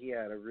time, he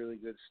had a really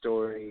good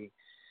story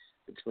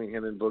between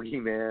him and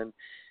Boogeyman.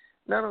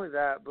 Not only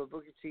that, but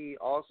Booker T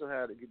also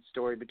had a good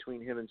story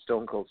between him and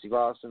Stone Cold Steve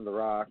Austin, The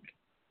Rock.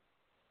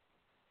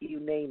 You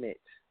name it.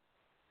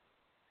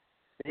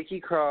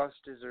 Nikki Cross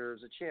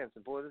deserves a chance.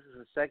 And boy, this is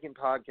the second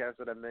podcast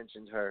that I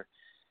mentioned her.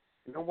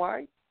 You know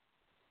why?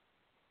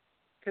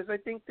 Because I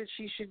think that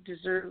she should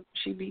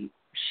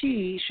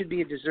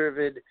be a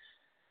deserved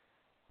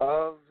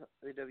of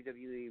the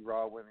WWE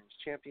Raw Women's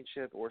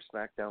Championship or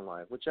SmackDown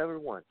Live, whichever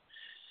one.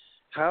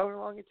 However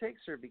long it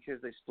takes her,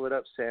 because they split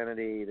up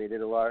Sanity, they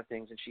did a lot of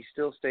things, and she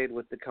still stayed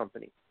with the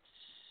company.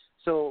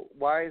 So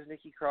why is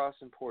Nikki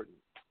Cross important?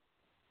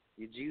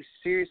 Did you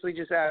seriously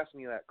just ask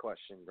me that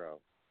question, bro?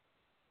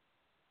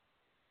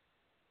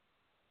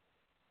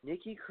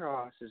 Nikki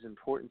Cross is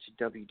important to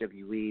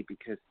WWE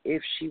because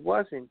if she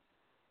wasn't,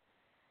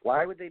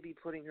 why would they be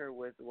putting her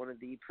with one of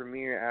the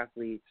premier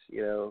athletes,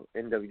 in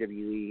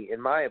WWE,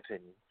 in my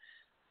opinion,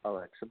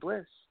 Alexa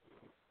Bliss?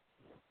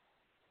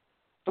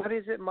 But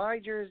is it my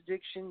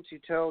jurisdiction to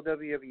tell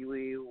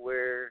WWE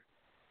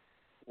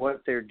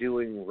what they're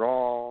doing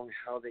wrong,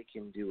 how they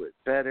can do it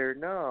better?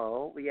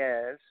 No,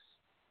 yes,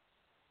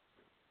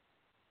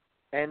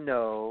 and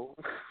no.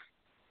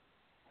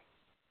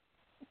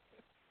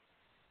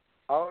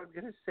 All I'm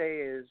going to say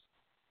is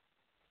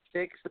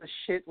fix the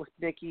shit with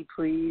Nikki,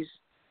 please.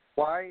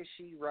 Why is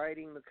she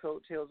riding the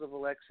coattails of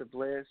Alexa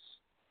Bliss?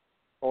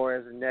 Or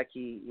as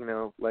Nikki,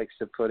 likes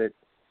to put it,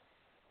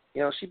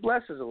 she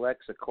blesses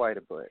Alexa quite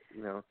a bit,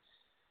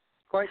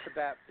 Quite the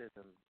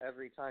baptism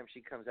every time she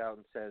comes out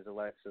and says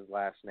Alexa's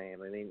last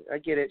name. I mean, I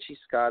get it. She's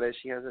Scottish.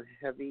 She has a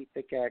heavy,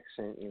 thick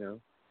accent,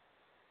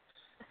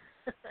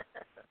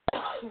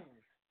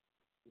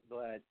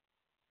 But,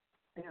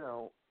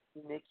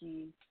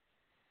 Nikki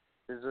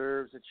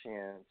deserves a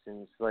chance,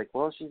 and it's like,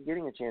 well, she's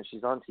getting a chance.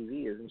 She's on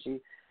TV, isn't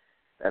she?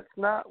 That's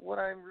not what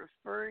I'm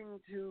referring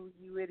to,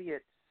 you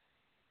idiots.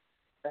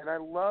 And I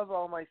love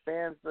all my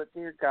fans, but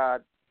dear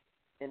God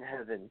in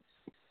heaven,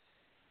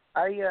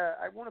 I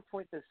want to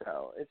point this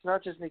out. It's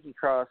not just Nikki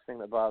Cross thing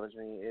that bothers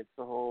me. It's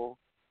the whole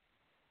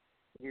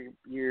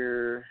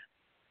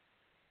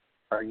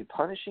are you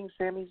punishing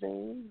Sami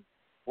Zayn?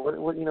 What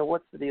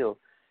what's the deal?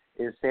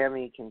 Is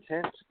Sami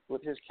content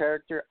with his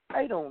character?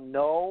 I don't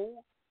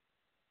know.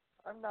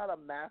 I'm not a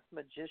math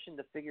magician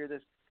to figure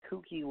this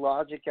kooky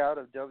logic out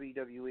of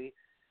WWE.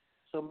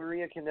 So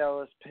Maria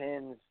Kanellis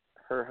pins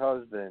her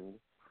husband.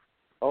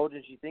 Oh,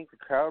 did you think the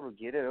crowd would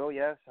get it? Oh,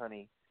 yes,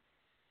 honey.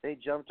 They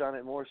jumped on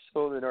it more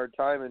so than our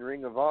time in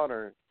Ring of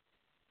Honor.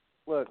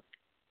 Look,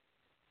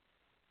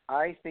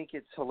 I think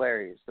it's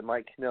hilarious that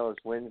Mike Kanellis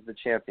wins the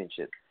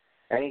championship.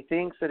 And he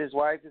thinks that his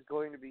wife is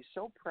going to be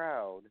so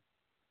proud.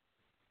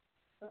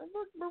 And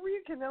look, Maria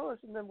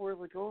Kanellis and them were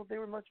like, oh, they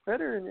were much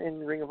better in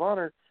Ring of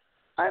Honor.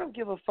 I don't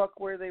give a fuck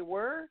where they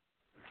were.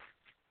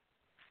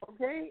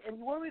 Okay? And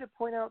you want me to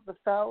point out the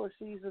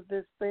fallacies of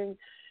this thing?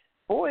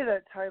 Boy,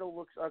 that title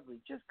looks ugly.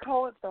 Just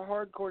call it the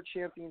Hardcore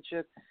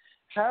Championship.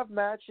 Have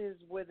matches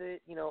with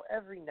it,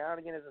 every now and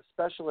again as a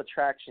special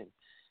attraction.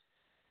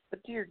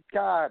 But dear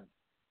God,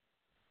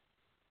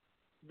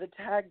 the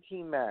tag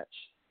team match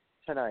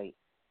tonight,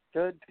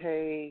 good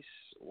pace,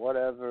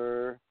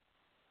 whatever.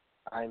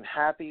 I'm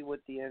happy with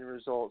the end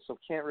result, so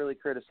can't really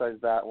criticize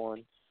that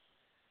one.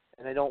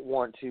 And I don't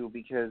want to,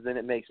 because then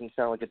it makes me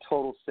sound like a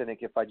total cynic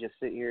if I just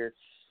sit here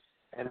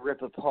and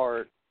rip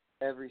apart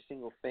every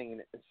single thing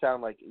and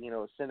sound like,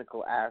 a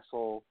cynical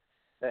asshole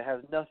that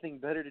has nothing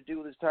better to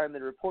do this time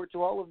than report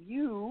to all of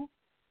you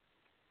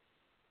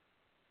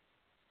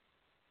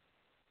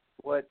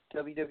what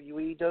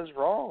WWE does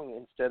wrong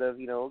instead of,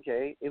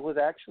 okay, it was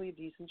actually a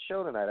decent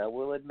show tonight, I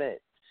will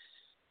admit.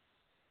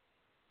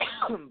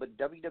 But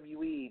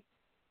WWE,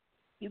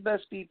 you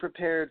best be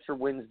prepared for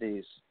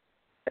Wednesdays.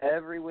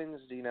 Every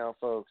Wednesday now,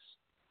 folks,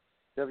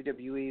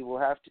 WWE will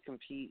have to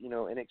compete,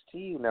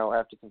 NXT will now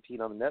have to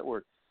compete on the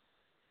network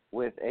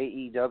with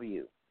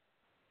AEW.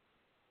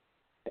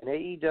 And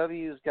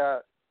AEW's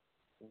got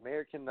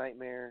American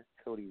Nightmare,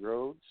 Cody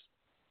Rhodes.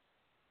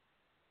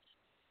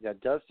 You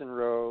got Dustin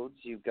Rhodes.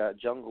 You've got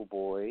Jungle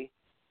Boy,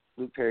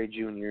 Luke Perry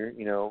Jr.,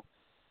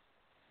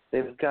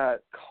 They've got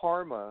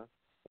Karma,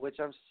 which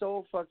I'm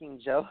so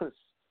fucking jealous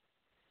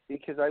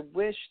because I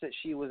wish that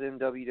she was in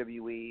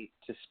WWE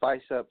to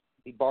spice up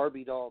the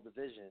Barbie doll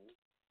division.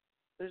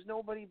 There's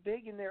nobody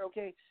big in there.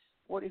 Okay,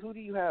 who do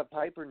you have?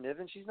 Piper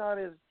Niven? She's not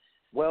as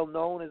well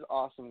known as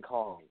Awesome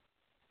Kong.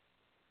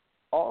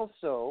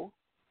 Also,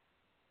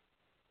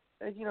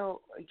 like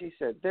I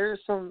said, there's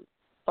some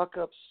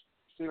fuck-ups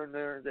here and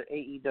there that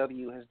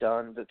AEW has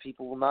done that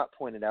people will not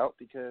point it out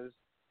because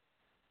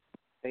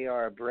they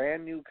are a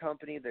brand new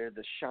company. They're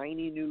the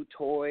shiny new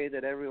toy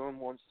that everyone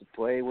wants to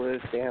play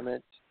with, damn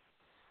it.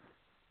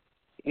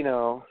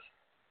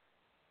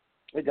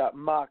 They got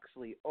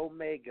Moxley,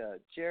 Omega,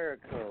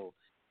 Jericho,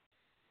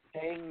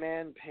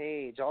 Hangman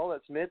Page. All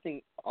that's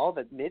missing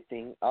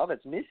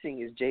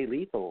is Jay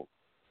Lethal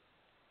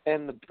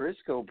and the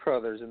Briscoe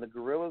brothers and the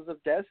Gorillas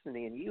of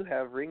Destiny, and you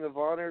have Ring of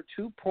Honor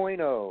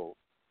 2.0.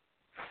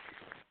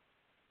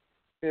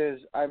 Because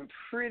I'm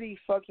pretty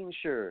fucking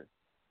sure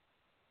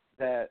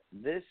that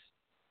this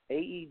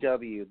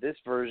AEW, this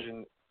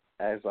version,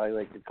 as I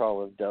like to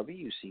call it,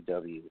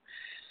 WCW,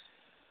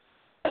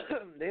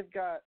 they've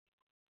got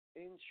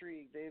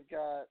intrigue, they've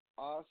got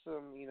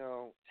awesome,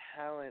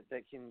 talent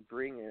that can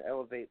bring and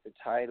elevate the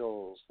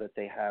titles that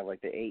they have,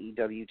 like the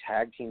AEW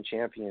Tag Team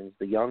Champions,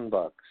 the Young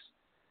Bucks.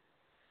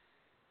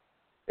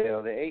 The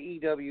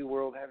AEW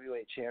World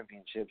Heavyweight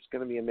Championship is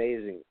going to be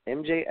amazing.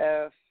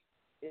 MJF,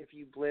 if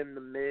you blend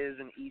The Miz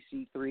and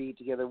EC3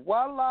 together,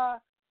 voila,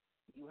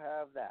 you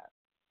have that.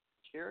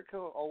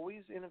 Jericho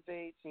always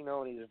innovates,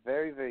 and he's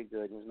very, very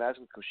good. His match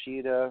with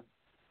Kushida,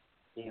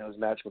 his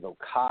match with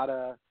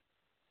Okada.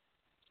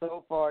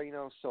 So far,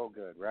 so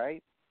good,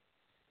 right?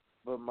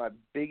 But my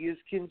biggest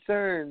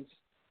concerns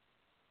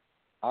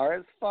are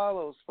as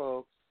follows,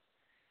 folks.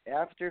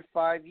 After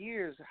 5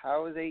 years,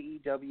 how is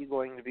AEW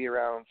going to be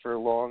around for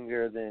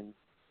longer than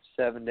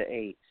 7 to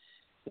 8?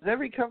 Because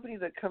every company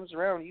that comes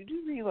around, you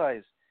do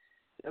realize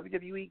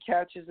WWE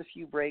catches a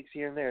few breaks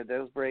here and there.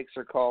 Those breaks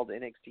are called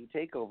NXT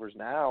takeovers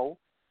now.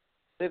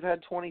 They've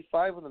had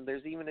 25 of them.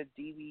 There's even a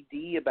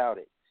DVD about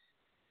it.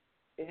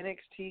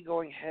 NXT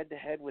going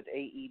head-to-head with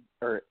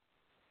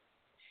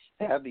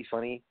that'd be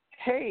funny.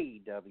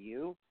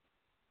 AEW,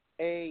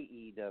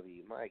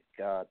 my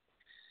God.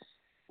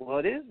 Well,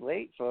 it is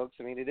late, folks.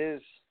 I mean, it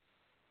is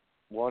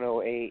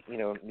 1:08,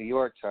 New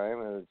York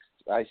time.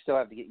 I still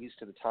have to get used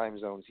to the time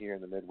zones here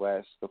in the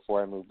Midwest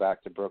before I move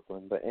back to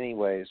Brooklyn. But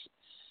anyways,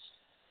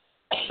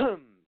 as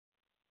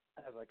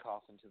I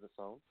cough into the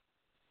phone,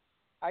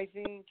 I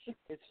think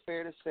it's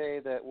fair to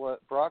say that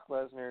what Brock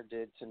Lesnar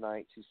did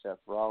tonight to Seth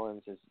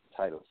Rollins is the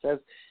title.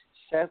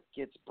 Seth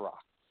gets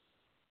Brock.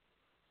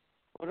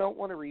 I don't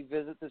want to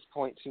revisit this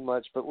point too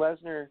much, but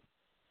Lesnar,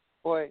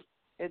 boy,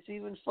 it's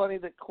even funny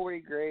that Corey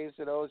Graves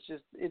said, it's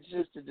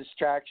just a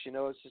distraction.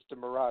 It's just a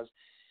mirage.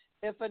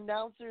 If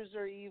announcers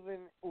are even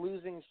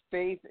losing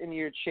faith in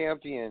your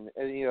champion,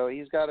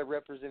 he's got to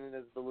represent it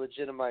as the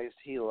legitimized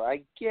heel.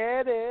 I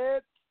get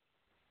it.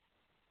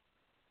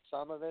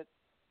 Some of it.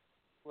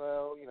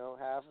 Well,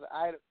 half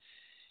of it.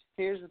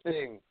 Here's the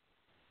thing.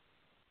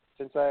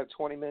 Since I have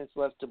 20 minutes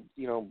left to,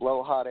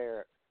 blow hot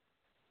air,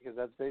 because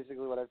that's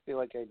basically what I feel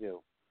like I do.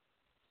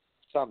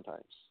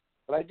 Sometimes.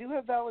 But I do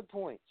have valid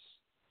points.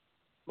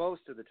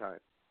 Most of the time.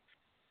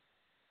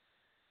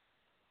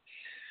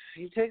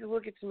 You take a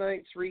look at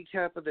tonight's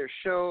recap of their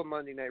show,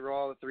 Monday Night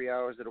Raw, the 3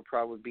 hours. It'll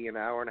probably be an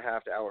hour and a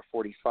half to hour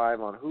 45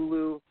 on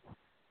Hulu.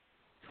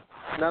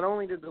 Not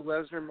only did the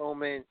Lesnar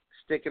moment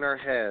stick in our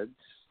heads,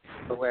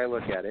 the way I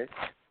look at it,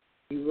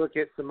 You look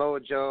at Samoa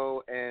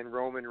Joe and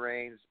Roman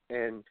Reigns,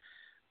 and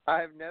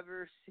I've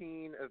never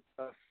seen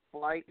a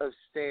flight of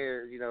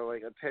stairs,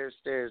 like a pair of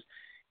stairs,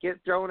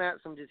 get thrown at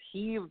some, just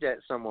heaved at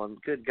someone.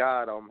 Good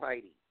God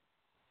Almighty.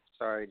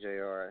 Sorry,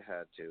 JR, I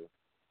had to.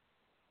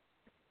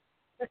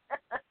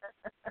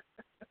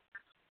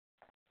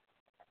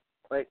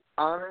 Like,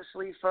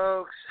 honestly,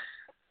 folks,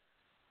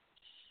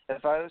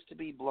 if I was to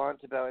be blunt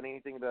about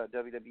anything about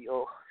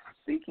WWE,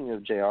 speaking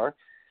of JR,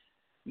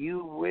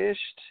 you wished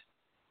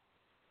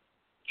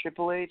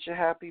Triple H a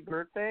happy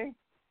birthday?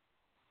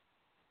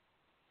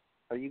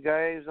 Are you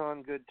guys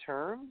on good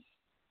terms?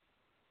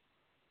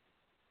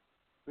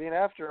 I mean,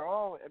 after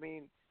all,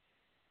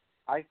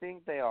 I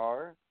think they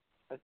are.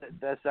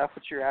 That's what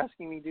you're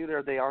asking me, dude?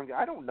 Are they on?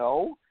 I don't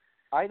know.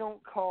 I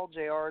don't call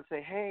JR and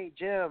say, hey,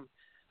 Jim,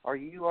 are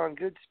you on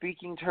good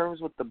speaking terms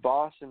with the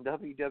boss in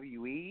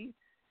WWE?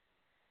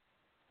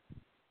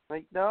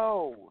 Like,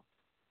 no.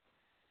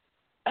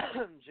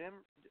 Jim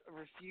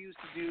refused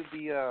to do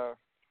the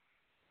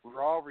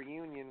Raw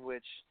reunion,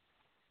 which,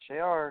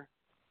 JR,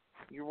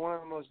 you're one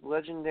of the most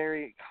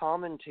legendary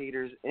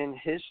commentators in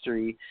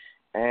history,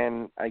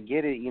 and I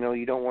get it,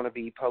 you don't want to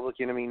be public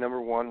enemy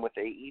number one with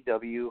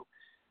AEW.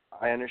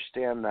 I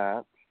understand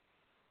that.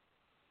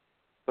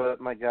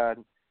 But, my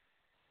God,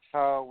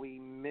 how we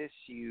miss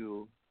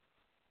you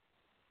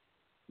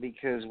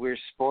because we're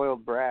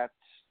spoiled brats.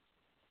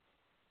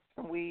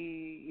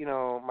 We,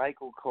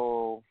 Michael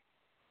Cole,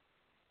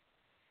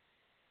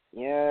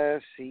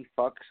 yes, he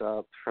fucks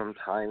up from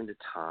time to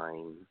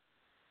time.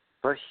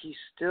 But he's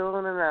still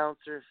an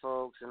announcer,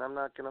 folks, and I'm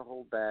not going to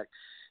hold back.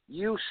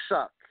 You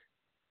suck.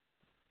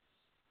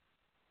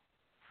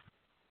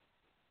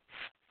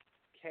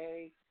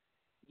 Okay?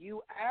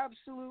 You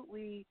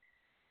absolutely,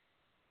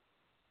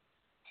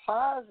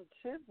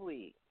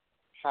 positively.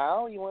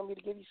 How? You want me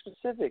to give you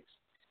specifics?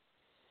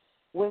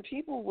 When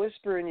people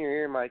whisper in your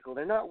ear, Michael,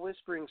 they're not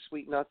whispering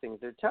sweet nothings.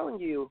 They're telling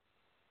you,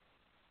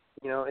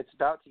 it's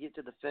about to get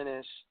to the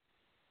finish.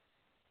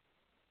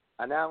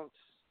 Announce,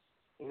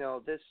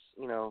 this,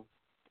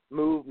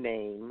 move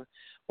name,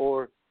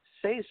 or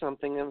say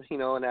something,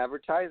 an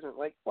advertisement.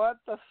 Like, what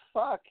the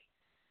fuck?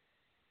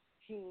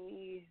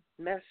 He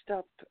messed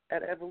up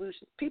at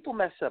Evolution. People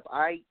mess up.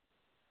 I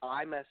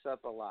mess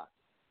up a lot.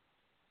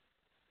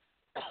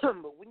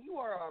 But when you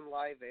are on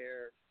live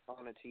air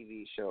on a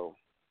TV show,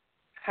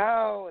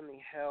 how in the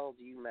hell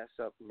do you mess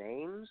up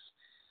names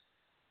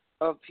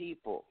of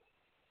people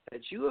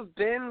that you have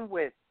been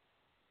with,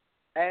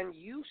 and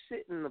you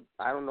sit in the,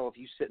 I don't know if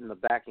you sit in the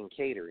back in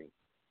catering,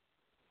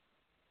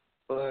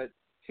 but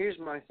here's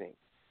my thing.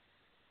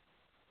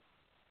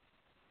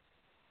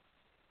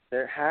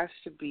 There has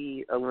to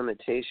be a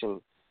limitation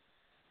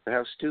for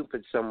how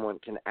stupid someone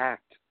can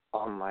act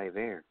on live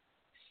air.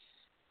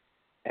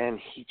 And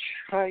he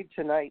tried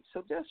tonight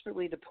so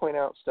desperately to point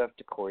out stuff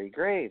to Corey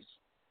Graves.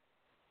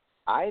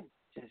 I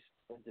just,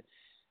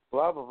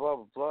 blah, blah, blah,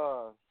 blah,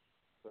 blah.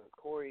 But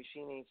Corey,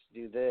 she needs to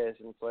do this.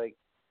 And it's like,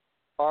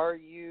 are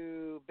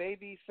you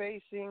baby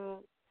facing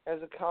as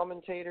a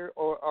commentator,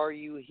 or are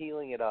you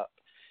healing it up?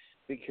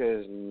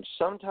 Because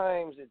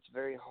sometimes it's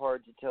very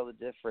hard to tell the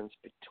difference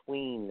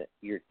between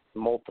your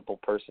multiple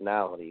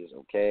personalities,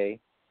 okay?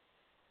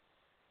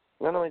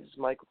 Not only does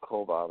Michael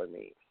Cole bother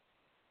me,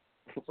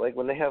 it's like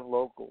when they have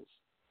locals,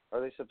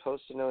 are they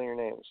supposed to know your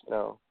names?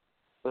 No.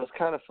 But it's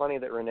kind of funny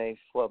that Renee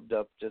flubbed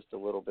up just a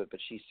little bit, but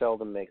she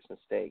seldom makes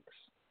mistakes.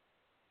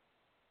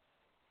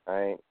 All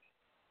right?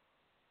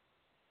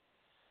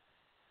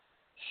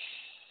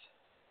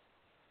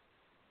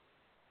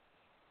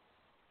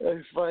 I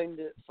find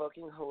it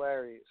fucking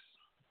hilarious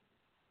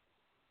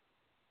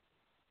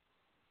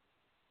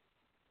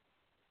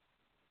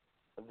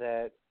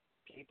that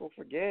people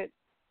forget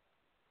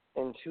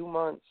in 2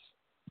 months,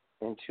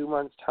 in 2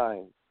 months'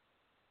 time,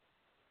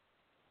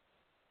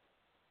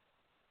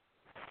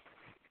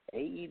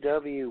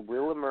 AEW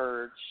will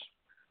emerge,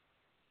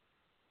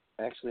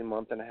 actually a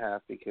month and a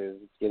half because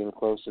it's getting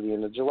close to the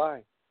end of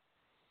July.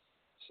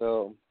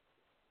 So,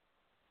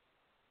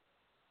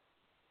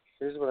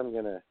 here's what I'm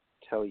going to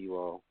tell you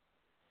all.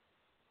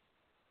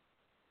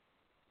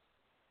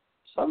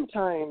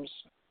 Sometimes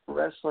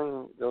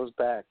wrestling goes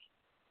back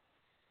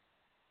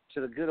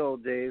to the good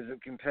old days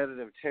of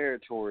competitive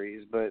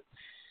territories, but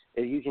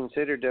if you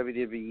consider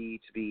WWE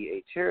to be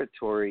a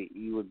territory,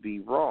 you would be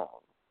wrong.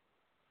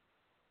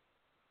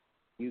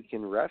 You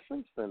can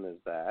reference them as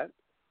that.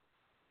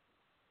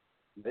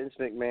 Vince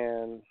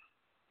McMahon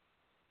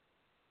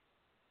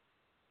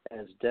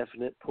has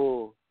definite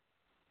pull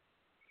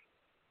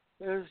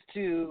as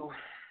to,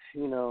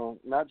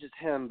 not just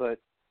him, but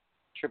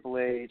Triple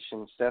H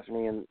and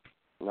Stephanie, and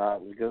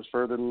it goes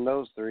further than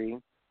those three.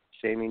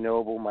 Jamie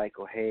Noble,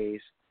 Michael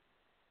Hayes,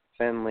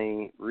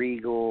 Finley,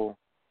 Regal,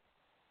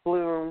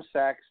 Bloom,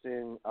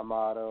 Saxton,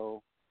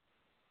 Amato.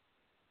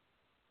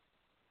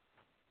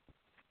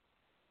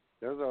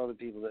 Those are all the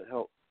people that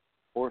help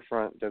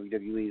forefront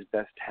WWE's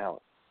best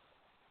talent.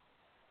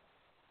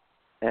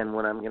 And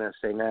what I'm going to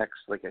say next,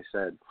 like I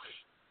said,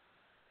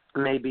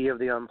 may be of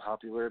the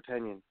unpopular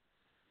opinion,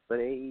 But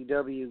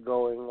AEW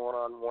going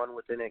one-on-one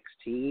with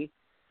NXT,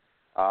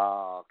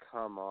 oh,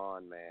 come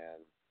on, man.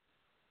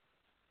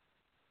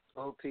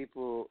 Oh,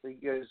 people, you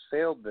guys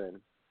failed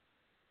then.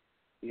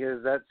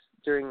 Because that's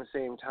during the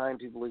same time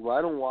people are like, well,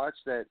 I don't watch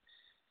that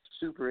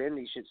super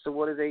indie shit. So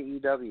what is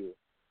AEW?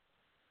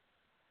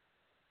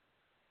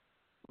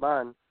 Come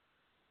on.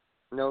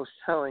 No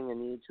selling a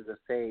knee to the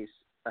face,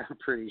 I'm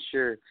pretty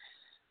sure.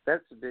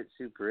 That's a bit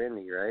super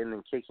indie, right? And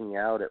then kicking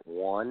out at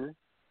 1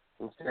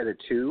 instead of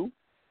 2.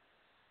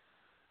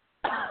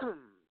 Like I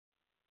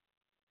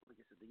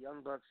said, the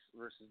Young Bucks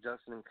versus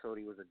Dustin and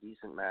Cody was a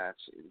decent match.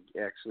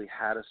 It actually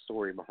had a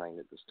story behind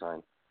it this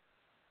time.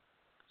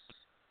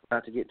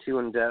 Not to get too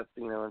in-depth,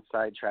 and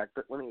sidetracked,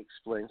 but let me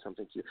explain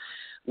something to you.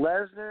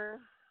 Lesnar,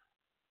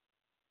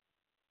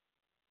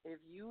 if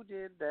you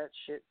did that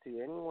shit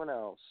to anyone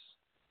else,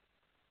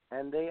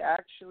 and they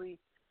actually,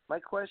 my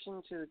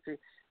question to the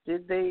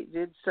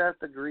did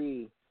Seth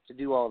agree to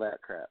do all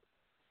that crap?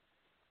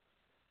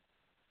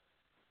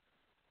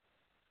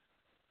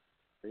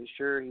 Are you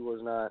sure he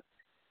was not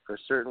for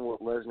certain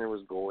what Lesnar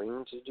was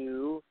going to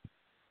do?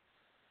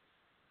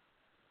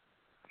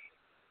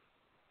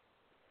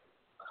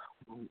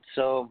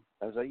 So,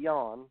 as I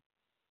yawn,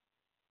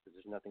 because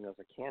there's nothing else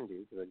I can do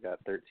because I've got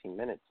 13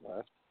 minutes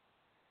left,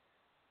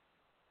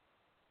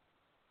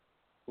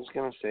 I'm just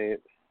going to say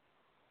it.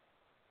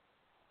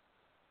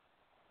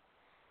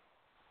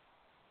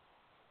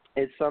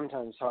 It's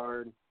sometimes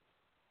hard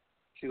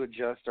to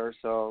adjust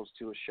ourselves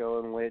to a show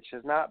in which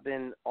has not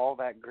been all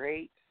that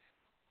great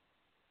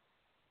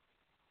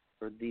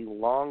for the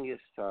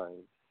longest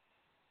time.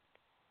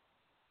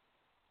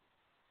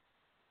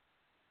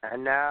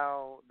 And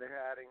now they're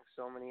adding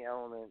so many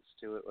elements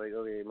to it, like,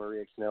 okay,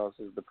 Maria Kanellis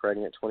is the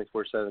pregnant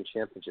 24/7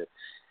 championship.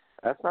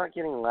 That's not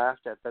getting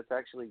laughed at. That's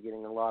actually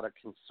getting a lot of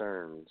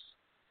concerns.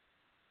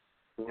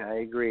 Yeah, I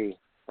agree,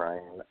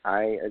 Brian.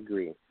 I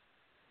agree.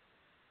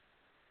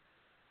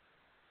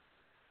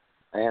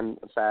 And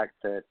the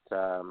fact that,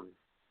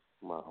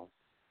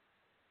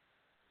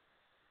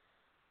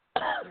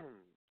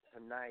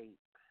 tonight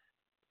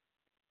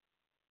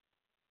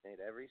made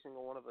every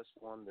single one of us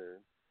wonder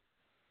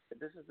if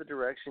this is the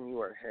direction you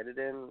are headed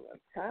in.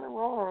 That's kind of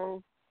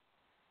wrong.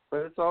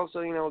 But it's also,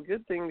 a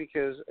good thing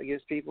because I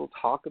guess people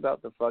talk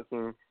about the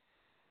fucking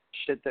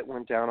shit that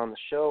went down on the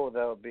show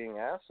without being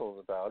assholes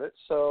about it.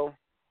 So,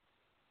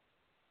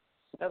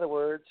 in other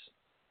words,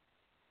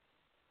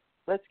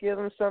 let's give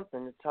them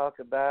something to talk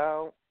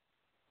about.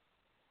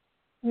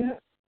 Yeah.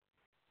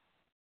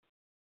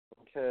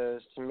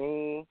 Because to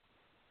me,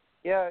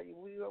 yeah,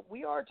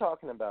 we are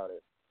talking about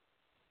it.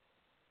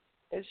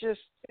 It's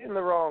just in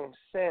the wrong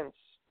sense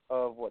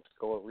of what's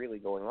really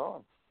going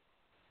on.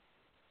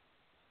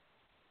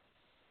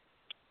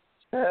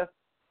 Seth,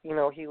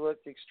 he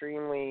looked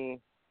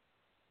extremely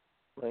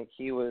like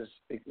he was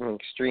in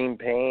extreme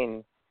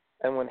pain.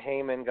 And when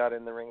Heyman got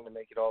in the ring to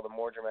make it all the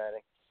more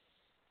dramatic,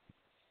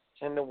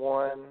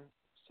 10-1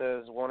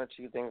 says one or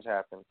two things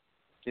happened.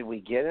 Did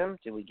we get him?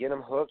 Did we get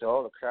him hooked?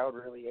 Oh, the crowd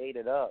really ate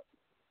it up.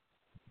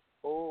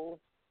 Oh,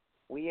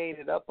 we ate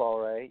it up all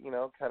right.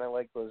 Kind of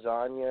like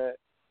lasagna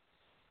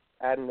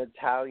at an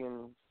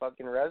Italian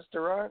fucking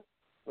restaurant.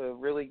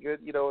 Really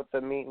good, with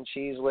the meat and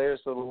cheese layers.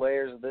 So the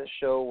layers of this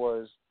show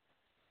was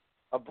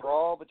a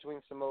brawl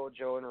between Samoa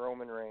Joe and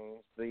Roman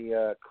Reigns,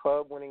 the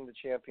club winning the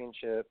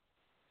championship,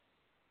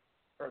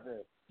 or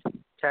the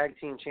tag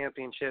team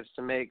championships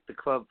to make the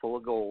club full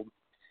of gold.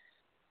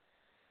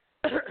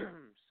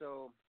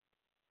 So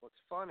what's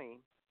funny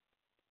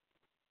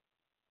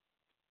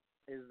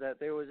is that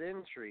there was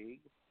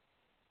intrigue.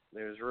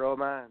 There's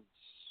romance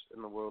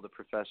in the world of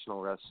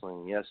professional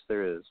wrestling. Yes,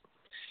 there is.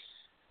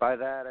 By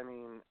that, I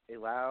mean a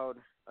loud,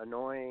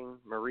 annoying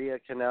Maria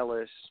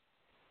Kanellis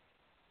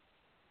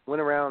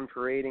went around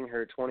parading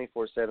her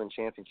 24/7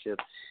 championship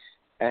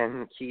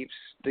and keeps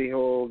the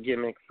whole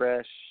gimmick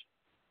fresh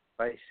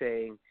by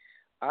saying,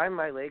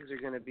 my legs are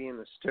going to be in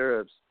the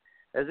stirrups.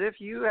 As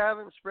if you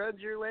haven't spread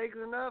your legs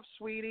enough,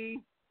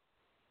 sweetie.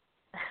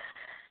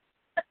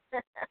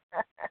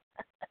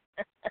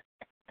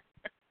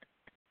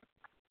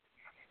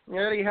 You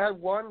already had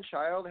one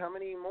child. How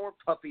many more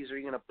puppies are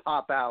you going to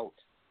pop out?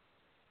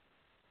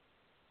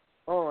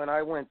 Oh, and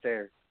I went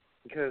there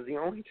because the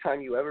only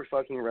time you ever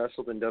fucking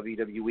wrestled in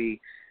WWE,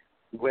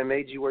 what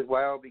made you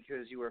worthwhile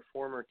because you were a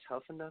former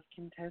Tough Enough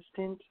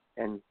contestant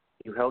and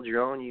you held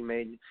your own, you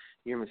made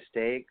your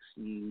mistakes,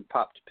 you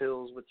popped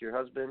pills with your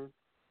husband.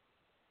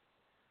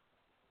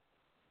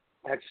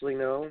 Actually,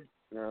 no.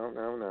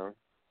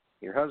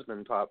 Your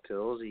husband popped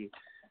pills. He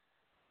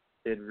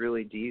did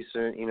really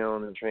decent, in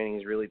the training.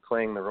 He's really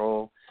playing the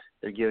role.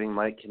 They're giving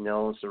Mike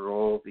Kanellis a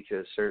role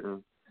because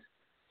certain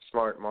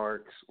smart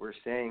marks were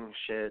saying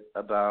shit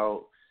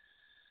about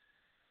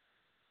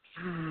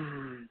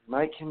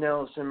Mike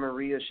Kanellis and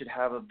Maria should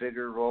have a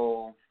bigger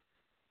role.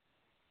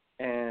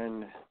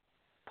 And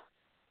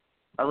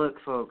look,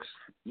 folks,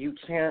 you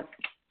can't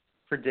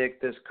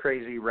predict this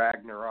crazy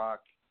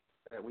Ragnarok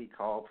that we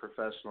call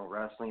professional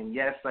wrestling. And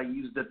yes, I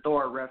used the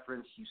Thor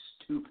reference, you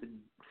stupid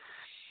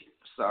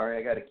Sorry,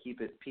 I got to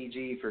keep it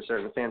PG for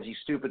certain fans. You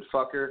stupid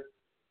fucker.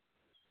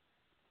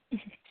 Look,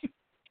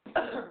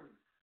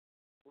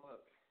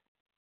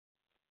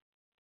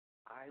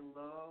 I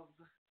love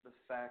the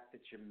fact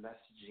that you're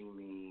messaging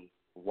me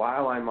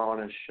while I'm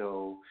on a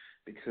show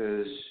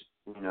because,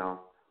 you know,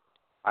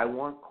 I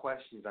want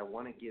questions. I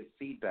want to give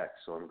feedback,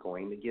 so I'm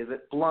going to give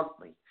it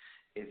bluntly.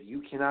 If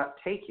you cannot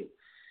take it,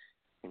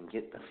 then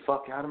get the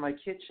fuck out of my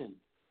kitchen.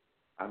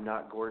 I'm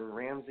not Gordon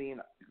Ramsay,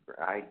 and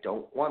I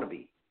don't want to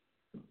be.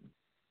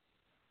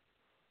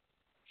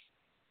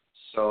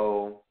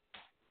 So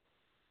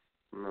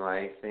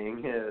my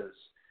thing is,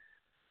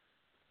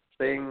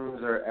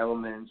 things or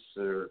elements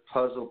or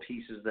puzzle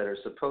pieces that are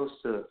supposed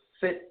to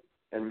fit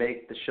and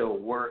make the show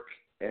work,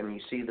 and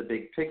you see the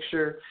big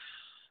picture.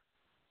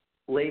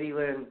 Lady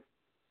Lynn,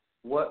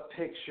 what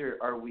picture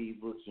are we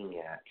looking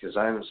at? Because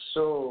I'm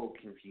so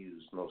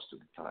confused most of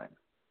the time.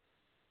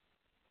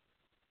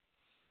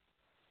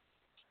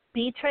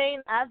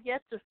 B-Train, I've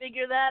yet to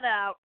figure that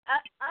out.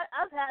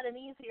 I've had an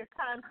easier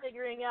time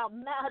figuring out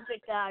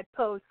Magic Eye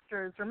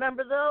posters.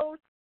 Remember those?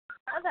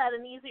 I've had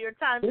an easier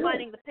time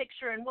finding the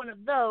picture in one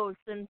of those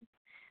than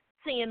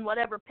seeing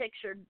whatever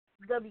picture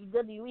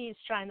WWE is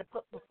trying to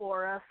put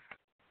before us.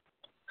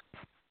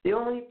 The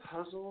only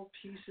puzzle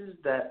pieces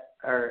that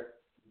are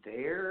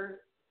there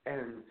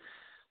and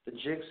the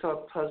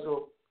jigsaw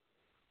puzzle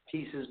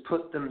pieces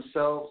put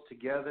themselves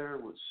together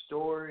with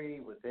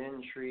story, with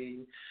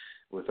intrigue,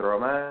 with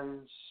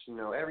romance, you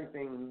know,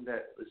 everything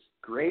that was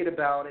great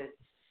about it,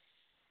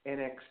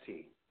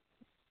 NXT.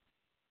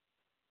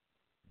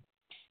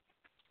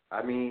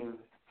 I mean,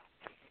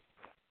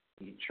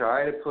 you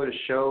try to put a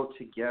show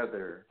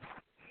together,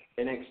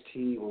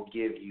 NXT will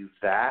give you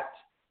that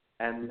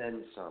and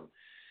then some.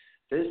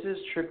 This is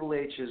Triple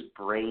H's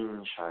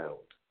brainchild,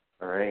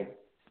 all right?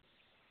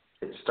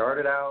 It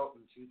started out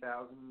in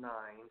 2009,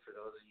 for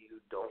those of you who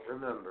don't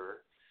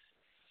remember,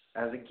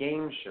 as a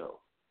game show.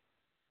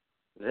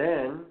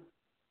 Then,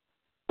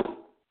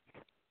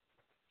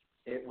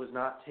 it was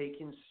not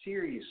taken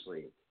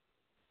seriously.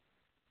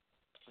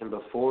 And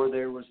before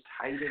there was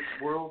Titus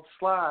World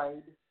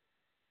Slide,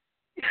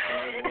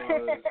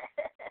 there was,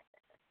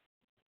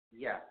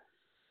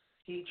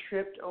 he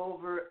tripped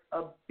over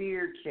a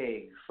beer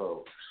keg,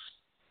 folks,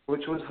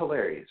 which was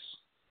hilarious.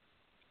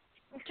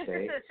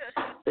 Okay,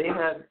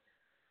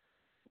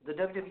 the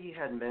WWE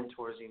had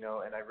mentors, you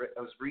know, and I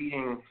was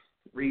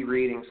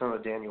rereading some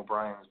of Daniel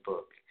Bryan's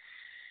book,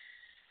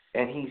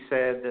 and he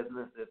said that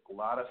a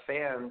lot of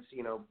fans,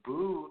 you know,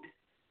 booed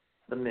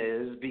The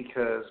Miz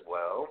because,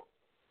 well,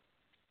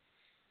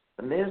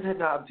 The Miz had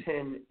not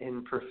been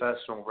in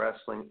professional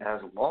wrestling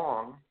as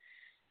long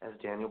as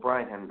Daniel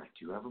Bryan had, and I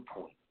do have a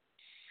point.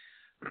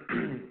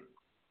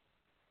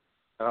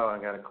 Oh, I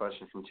got a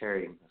question from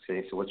Terry.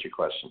 Okay, so what's your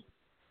question?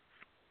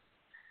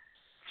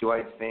 Do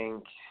I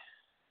think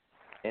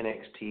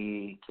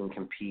NXT can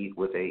compete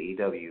with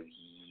AEW?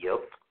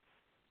 Yep.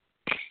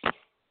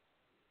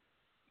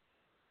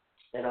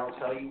 And I'll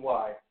tell you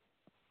why.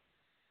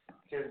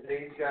 Because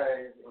these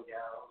guys and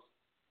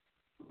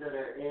gals that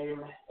are in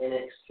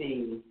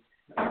NXT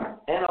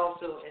and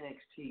also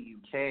NXT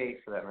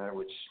UK for that matter,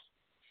 which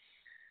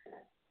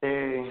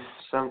they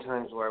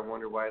sometimes where I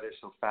wonder why they're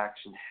so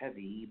faction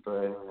heavy,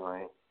 but you know,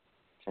 I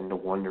tend to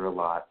wonder a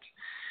lot.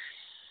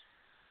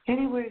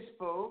 Anyways,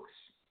 folks,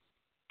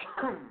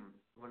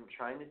 what I'm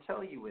trying to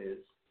tell you is,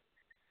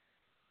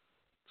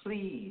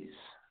 please,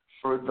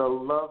 for the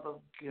love of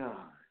God,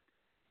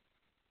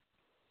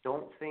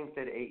 don't think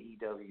that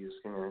AEW is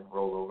going to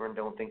roll over, and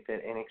don't think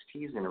that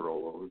NXT is going to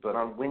roll over. But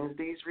on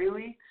Wednesdays,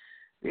 really,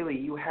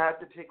 you had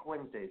to pick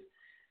Wednesdays.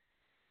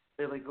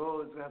 They're like,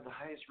 oh, it's got the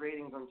highest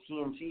ratings on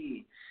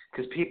TNT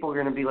because people are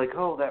going to be like,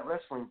 oh, that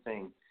wrestling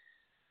thing.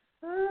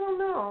 I don't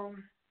know.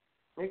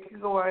 It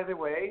could go either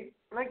way.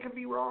 And I could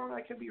be wrong.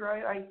 I could be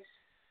right. I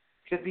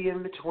could be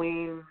in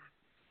between.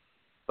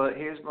 But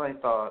here's my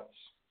thoughts.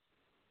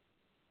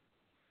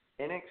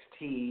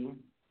 NXT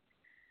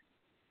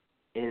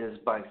is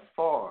by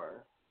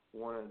far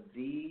one of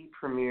the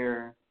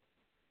premier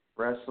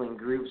wrestling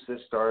groups that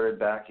started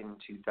back in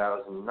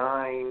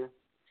 2009.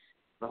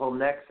 The whole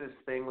Nexus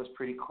thing was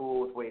pretty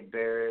cool with Wade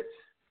Barrett.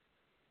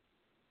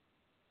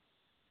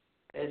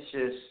 It's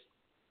just,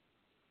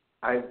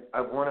 I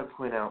want to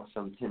point out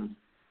something.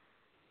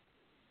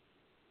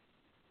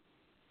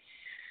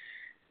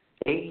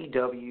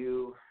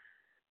 AEW,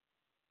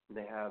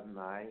 they have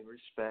my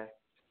respect.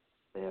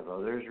 They have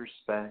others'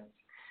 respect.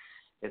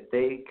 If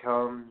they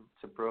come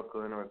to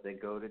Brooklyn or if they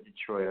go to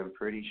Detroit, I'm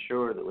pretty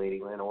sure that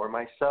Lady Lynn or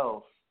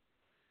myself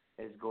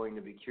is going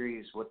to be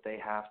curious what they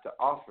have to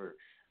offer.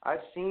 I've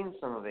seen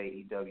some of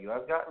AEW.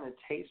 I've gotten a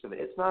taste of it.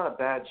 It's not a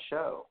bad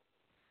show.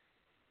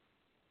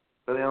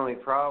 But the only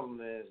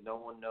problem is no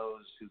one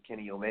knows who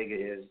Kenny Omega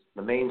is,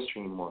 the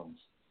mainstream ones.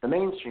 The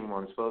mainstream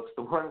ones, folks,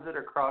 the ones that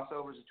are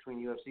crossovers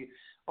between UFC.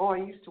 Oh, I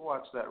used to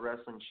watch that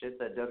wrestling shit,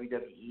 that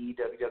WWE,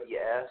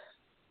 WWF.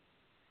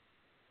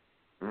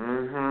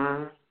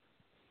 Mm-hmm.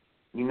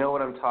 You know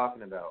what I'm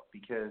talking about,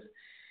 because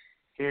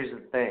here's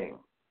the thing.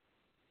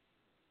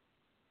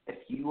 If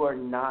you are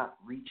not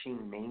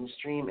reaching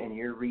mainstream and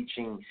you're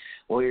reaching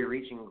a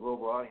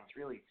global audience,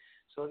 really.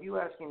 So if you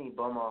ask any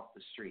bum off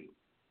the street,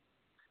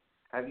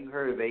 have you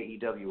heard of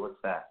AEW?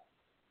 What's that?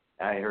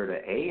 I heard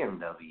of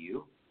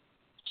AMW.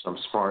 Some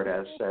smart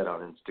ass said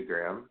on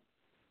Instagram.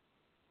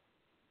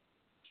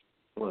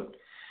 Look,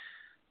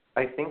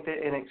 I think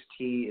that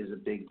NXT is a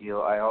big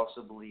deal. I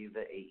also believe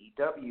that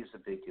AEW is a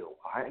big deal.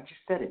 I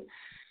just said it.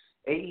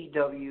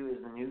 AEW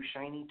is the new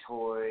shiny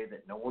toy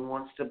that no one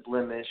wants to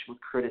blemish with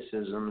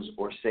criticisms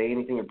or say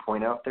anything or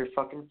point out their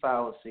fucking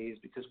fallacies,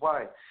 because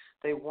why?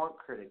 They want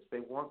critics.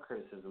 They want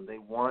criticism. They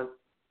want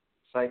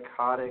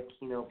psychotic,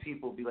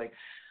 people be like,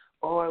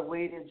 oh, I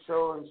waited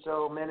so and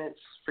so minutes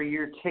for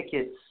your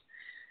tickets.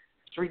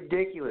 It's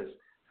ridiculous.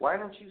 Why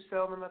don't you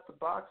sell them at the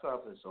box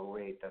office? Oh,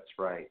 wait, that's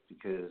right,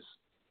 because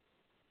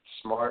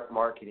smart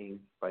marketing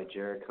by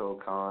Jericho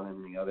Khan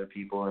and the other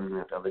people and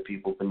the other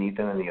people beneath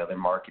him and the other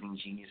marketing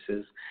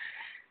geniuses.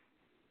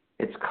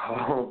 It's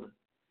called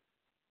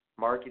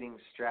marketing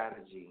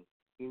strategy.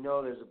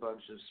 There's a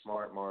bunch of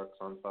smart marks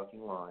on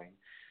fucking line.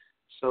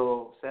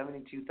 So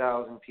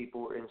 72,000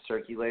 people were in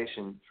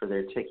circulation for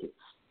their tickets.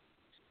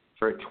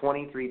 For a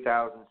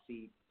 23,000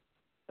 seat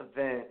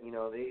event,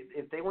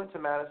 if they went to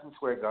Madison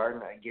Square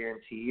Garden, I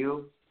guarantee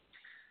you,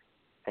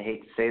 I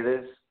hate to say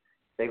this,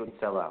 they would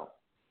sell out.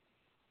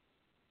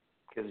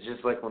 Because it's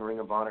just like when Ring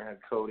of Honor had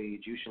Cody,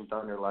 Jushin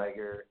Thunder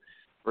Liger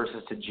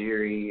versus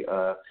Tajiri,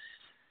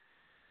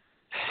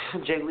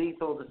 Jay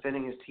Lethal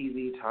defending his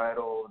TV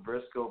title, the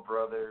Briscoe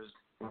brothers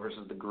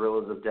versus the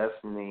Gorillas of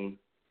Destiny.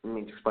 Let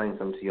me explain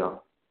something to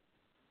y'all.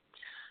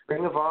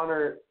 Ring of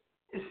Honor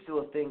is still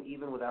a thing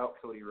even without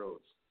Cody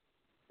Rhodes.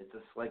 It's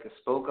just like a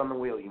spoke on the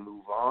wheel. You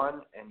move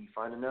on and you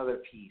find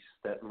another piece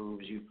that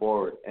moves you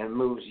forward and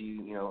moves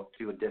you,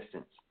 to a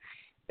distance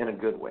in a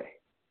good way.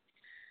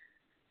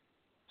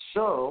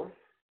 So,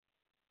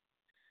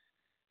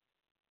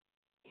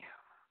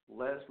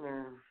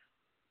 Lesnar,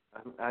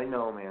 I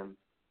know, man.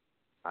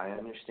 I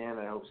understand.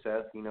 I hope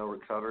Seth,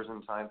 recovers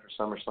in time for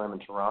SummerSlam in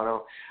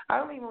Toronto. I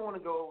don't even want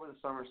to go over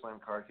the SummerSlam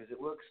card because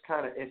it looks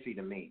kind of iffy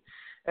to me.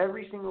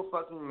 Every single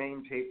fucking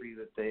main pay-per-view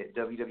that the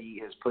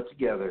WWE has put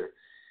together,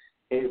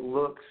 it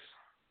looks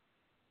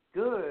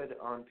good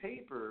on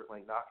paper.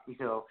 Like,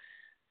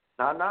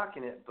 not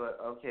knocking it, but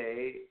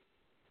okay.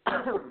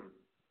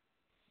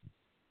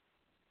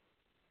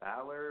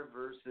 Balor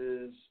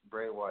versus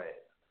Bray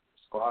Wyatt.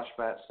 Squash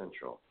match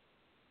central.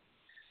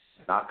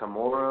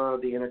 Nakamura,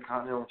 the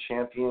Intercontinental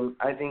Champion.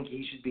 I think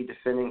he should be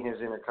defending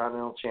his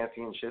Intercontinental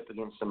Championship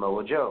against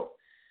Samoa Joe.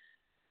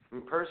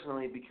 And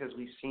personally, because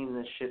we've seen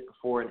this shit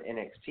before in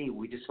NXT,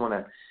 we just want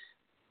to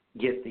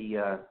get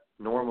the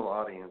normal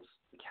audience,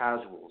 the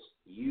casuals,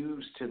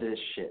 used to this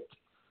shit.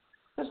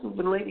 Listen,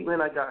 when Lady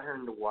Lynn, I got her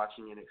into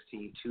watching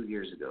NXT 2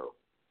 years ago.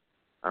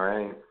 All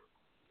right?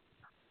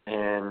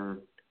 And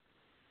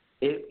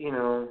it,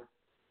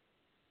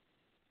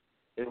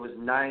 it was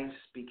nice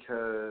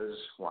because,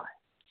 why?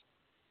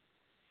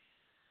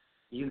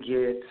 You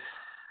get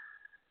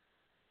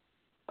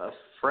a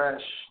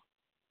fresh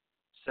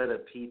set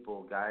of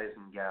people, guys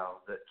and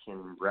gals, that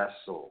can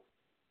wrestle.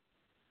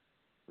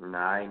 And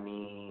I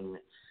mean,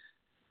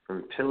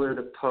 from pillar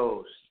to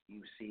post,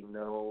 you see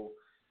no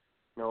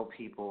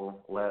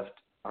people left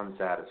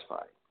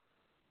unsatisfied.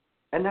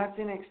 And that's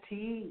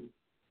NXT.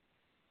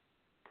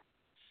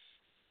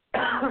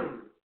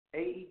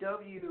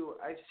 AEW,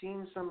 I've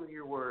seen some of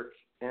your work,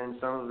 and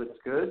some of it's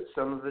good,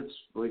 some of it's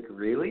like,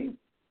 really?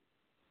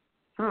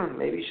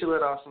 Maybe you should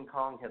let Austin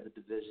Kong head the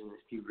division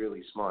if you're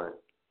really smart.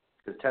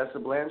 Because Tessa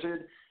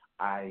Blanchard,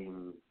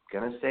 I'm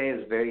going to say,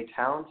 is very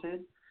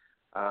talented.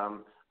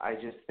 I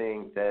just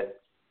think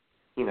that,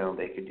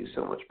 they could do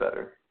so much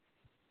better.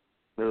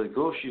 They're like,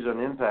 oh, she's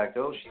on Impact.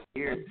 Oh, she's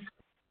here.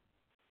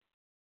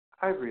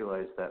 I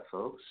realize that,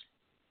 folks.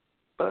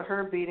 But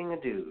her beating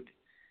a dude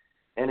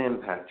in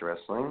Impact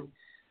Wrestling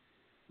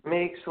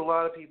makes a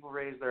lot of people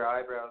raise their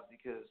eyebrows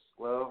because,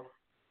 well,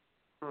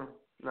 no,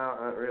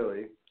 not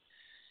really.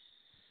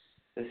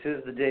 This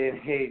is the day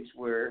and age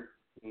where,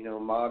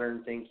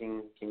 modern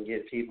thinking can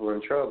get people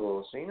in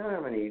trouble. So you know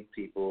how many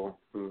people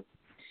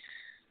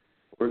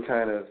were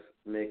kind of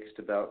mixed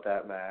about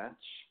that match.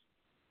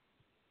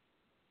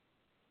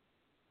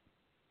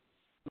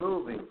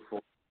 Moving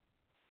forward.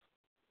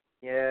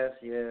 Yes,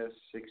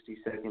 60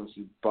 seconds,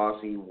 you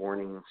bossy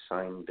warning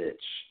sign bitch.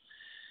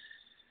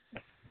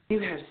 You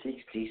have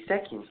 60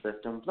 seconds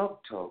left on Blog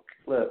Talk.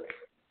 Look,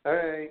 all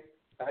right.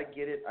 I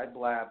get it, I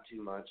blab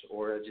too much,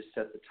 or I just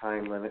set the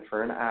time limit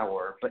for an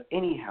hour. But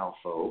anyhow,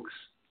 folks,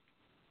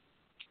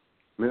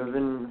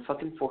 moving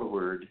fucking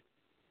forward,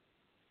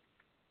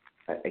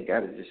 I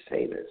gotta just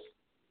say this.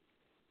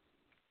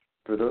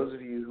 For those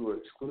of you who are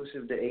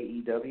exclusive to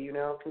AEW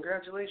now,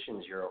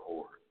 congratulations, you're a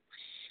whore.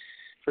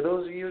 For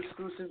those of you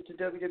exclusive to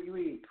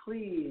WWE,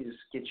 please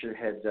get your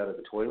heads out of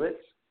the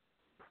toilets.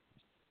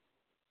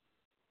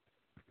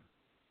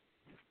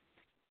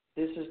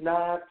 This is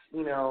not,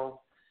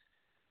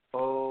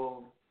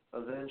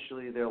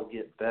 eventually they'll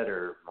get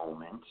better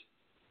moment.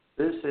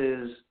 This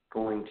is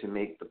going to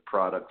make the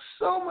product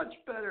so much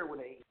better when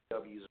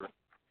AEW's around.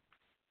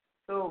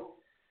 So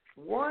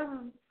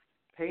one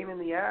pain in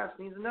the ass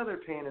needs another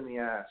pain in the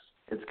ass.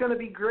 It's going to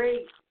be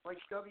great, like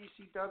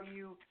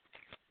WCW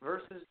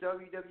versus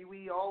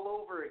WWE all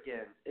over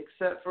again,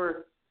 except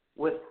for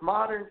with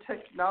modern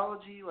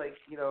technology, like,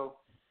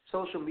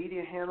 social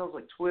media handles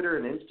like Twitter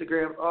and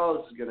Instagram. Oh,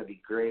 this is going to be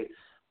great.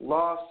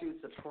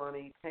 Lawsuits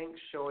aplenty, tanks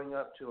showing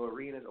up to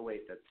arenas. Oh,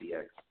 wait, that's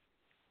DX.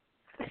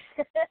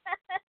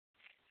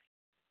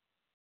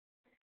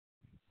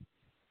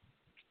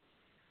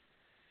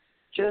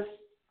 Just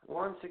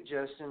one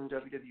suggestion,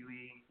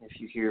 WWE, if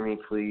you hear me,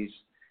 please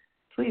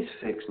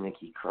fix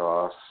Nikki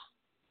Cross,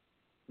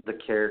 the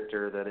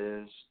character that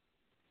is.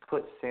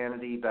 Put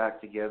Sanity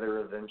back together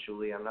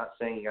eventually. I'm not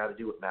saying you got to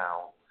do it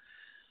now.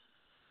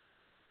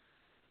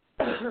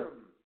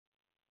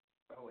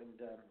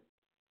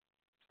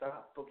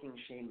 Stop booking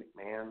Shane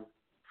McMahon,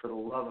 for the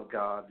love of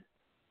God,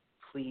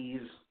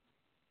 please.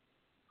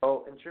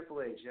 Oh, and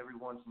Triple H every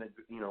once in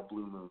a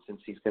blue moon,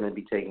 since he's going to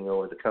be taking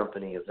over the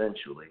company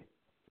eventually.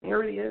 He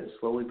already is,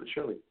 slowly but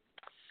surely.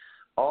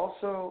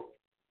 Also,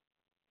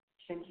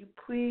 can you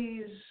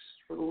please,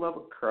 for the love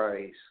of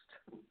Christ,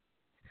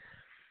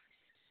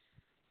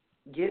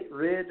 get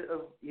rid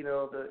of,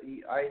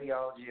 the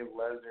ideology of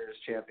Lesnar as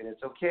champion.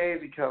 It's okay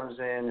if he comes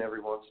in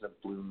every once in a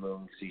blue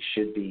moon because he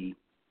should be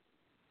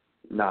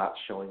not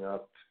showing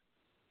up,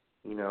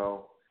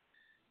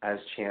 as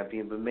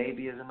champion, but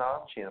maybe as a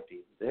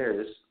non-champion.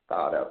 There's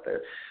thought out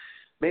there.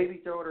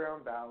 Maybe throw it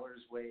around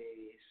Balor's waist,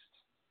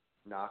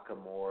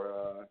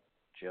 Nakamura,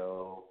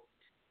 Joe.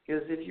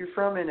 Because if you're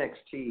from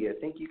NXT, I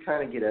think you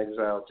kind of get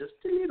exiled just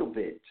a little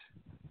bit.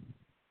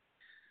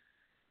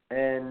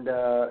 And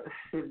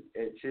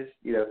it's just,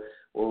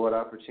 what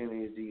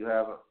opportunities do you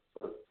have?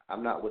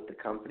 I'm not with the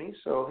company,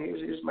 so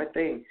here's my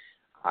thing.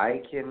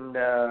 I can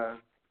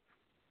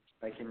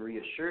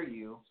reassure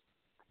you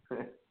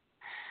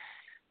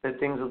that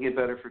things will get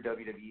better for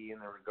WWE in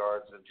the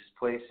regards of just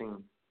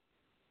placing,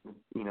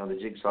 the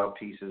jigsaw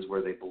pieces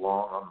where they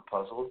belong on the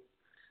puzzle,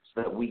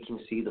 so that we can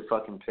see the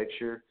fucking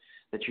picture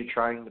that you're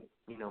trying to,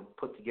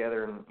 put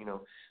together and,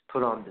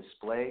 put on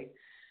display.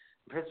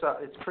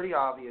 It's pretty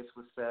obvious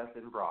with Seth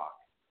and Brock.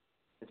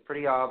 It's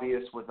pretty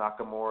obvious with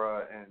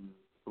Nakamura and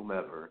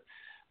whomever,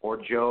 or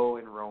Joe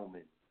and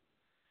Roman.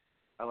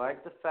 I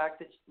like the fact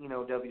that,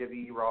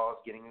 WWE Raw is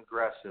getting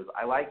aggressive.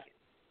 I like it.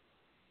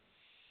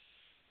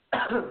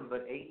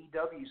 But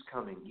AEW's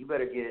coming. You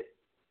better get,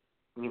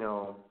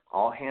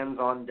 all hands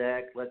on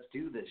deck. Let's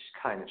do this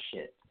kind of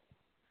shit.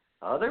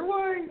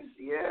 Otherwise,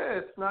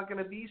 it's not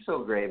going to be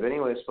so great. But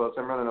anyways, folks,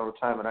 I'm running over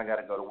time and I got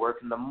to go to work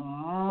in the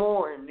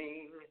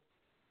morning.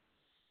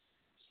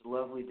 It's a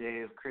lovely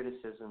day of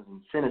criticisms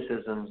and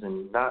cynicisms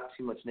and not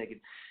too much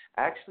negative.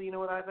 Actually, you know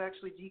what? I've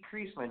actually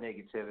decreased my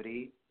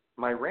negativity.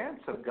 My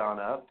rants have gone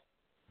up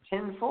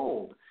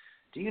tenfold.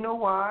 Do you know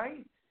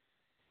why?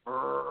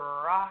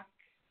 Brock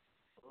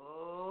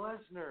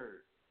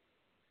Lesnar.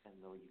 And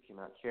though you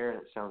cannot care,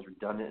 and it sounds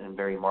redundant and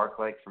very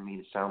Mark-like for me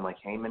to sound like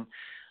Heyman,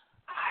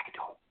 I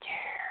don't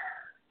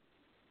care.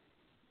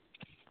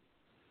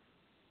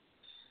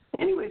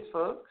 Anyways,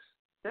 folks,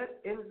 that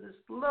ends this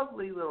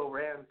lovely little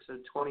rant to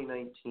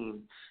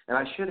 2019, and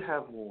I should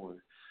have more.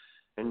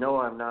 And no,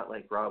 I'm not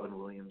like Robin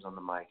Williams on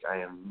the mic. I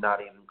am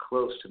not even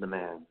close to the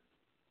man.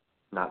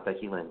 Not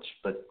Becky Lynch,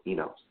 but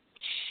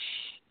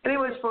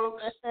Anyways,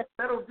 folks,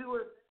 that'll do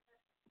it.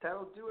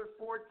 That'll do it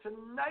for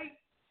tonight.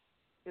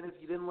 And if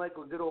you didn't like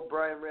what good old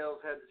Brian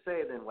Rails had to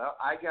say, then, well,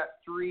 I got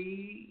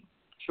 3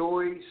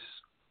 choice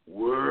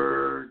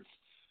words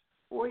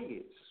for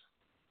you.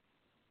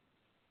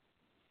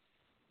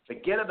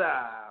 Forget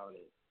about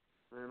it.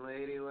 And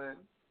Lady Lynn.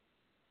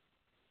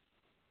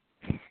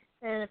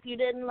 And if you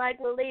didn't like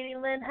what Lady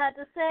Lynn had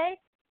to say,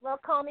 well,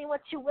 call me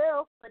what you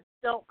will, but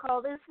don't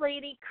call this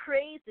lady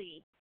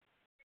crazy.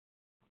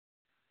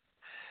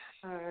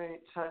 All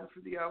right, time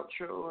for the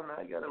outro, and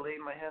I got to lay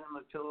my head on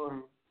the pillow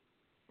and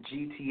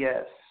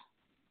GTS.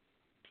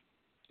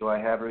 Do I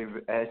have, let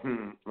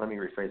me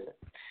rephrase it.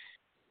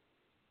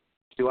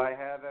 Do I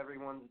have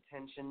everyone's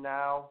attention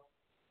now?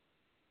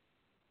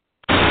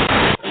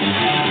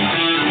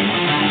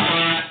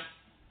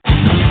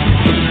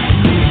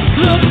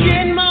 Look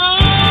in my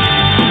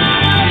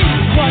eyes,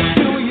 what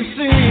do you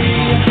see?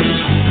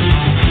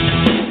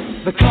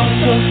 The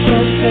cost of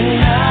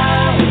personality.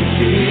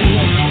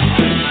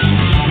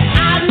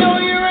 I know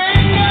your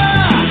anger,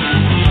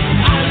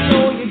 I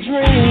know your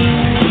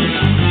dreams.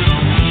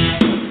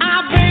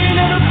 I've been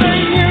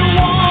everything you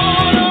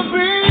wanna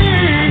be.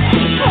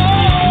 Oh,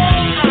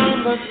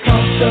 I'm the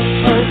cost of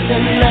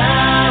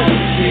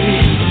personality.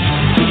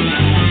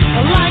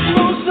 Like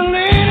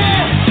Mussolini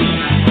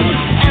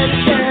and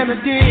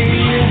Kennedy,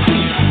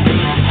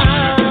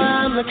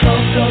 I'm the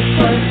coast of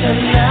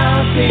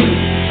personality,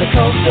 the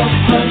coast of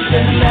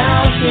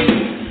personality,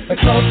 the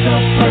coast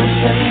of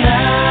personality.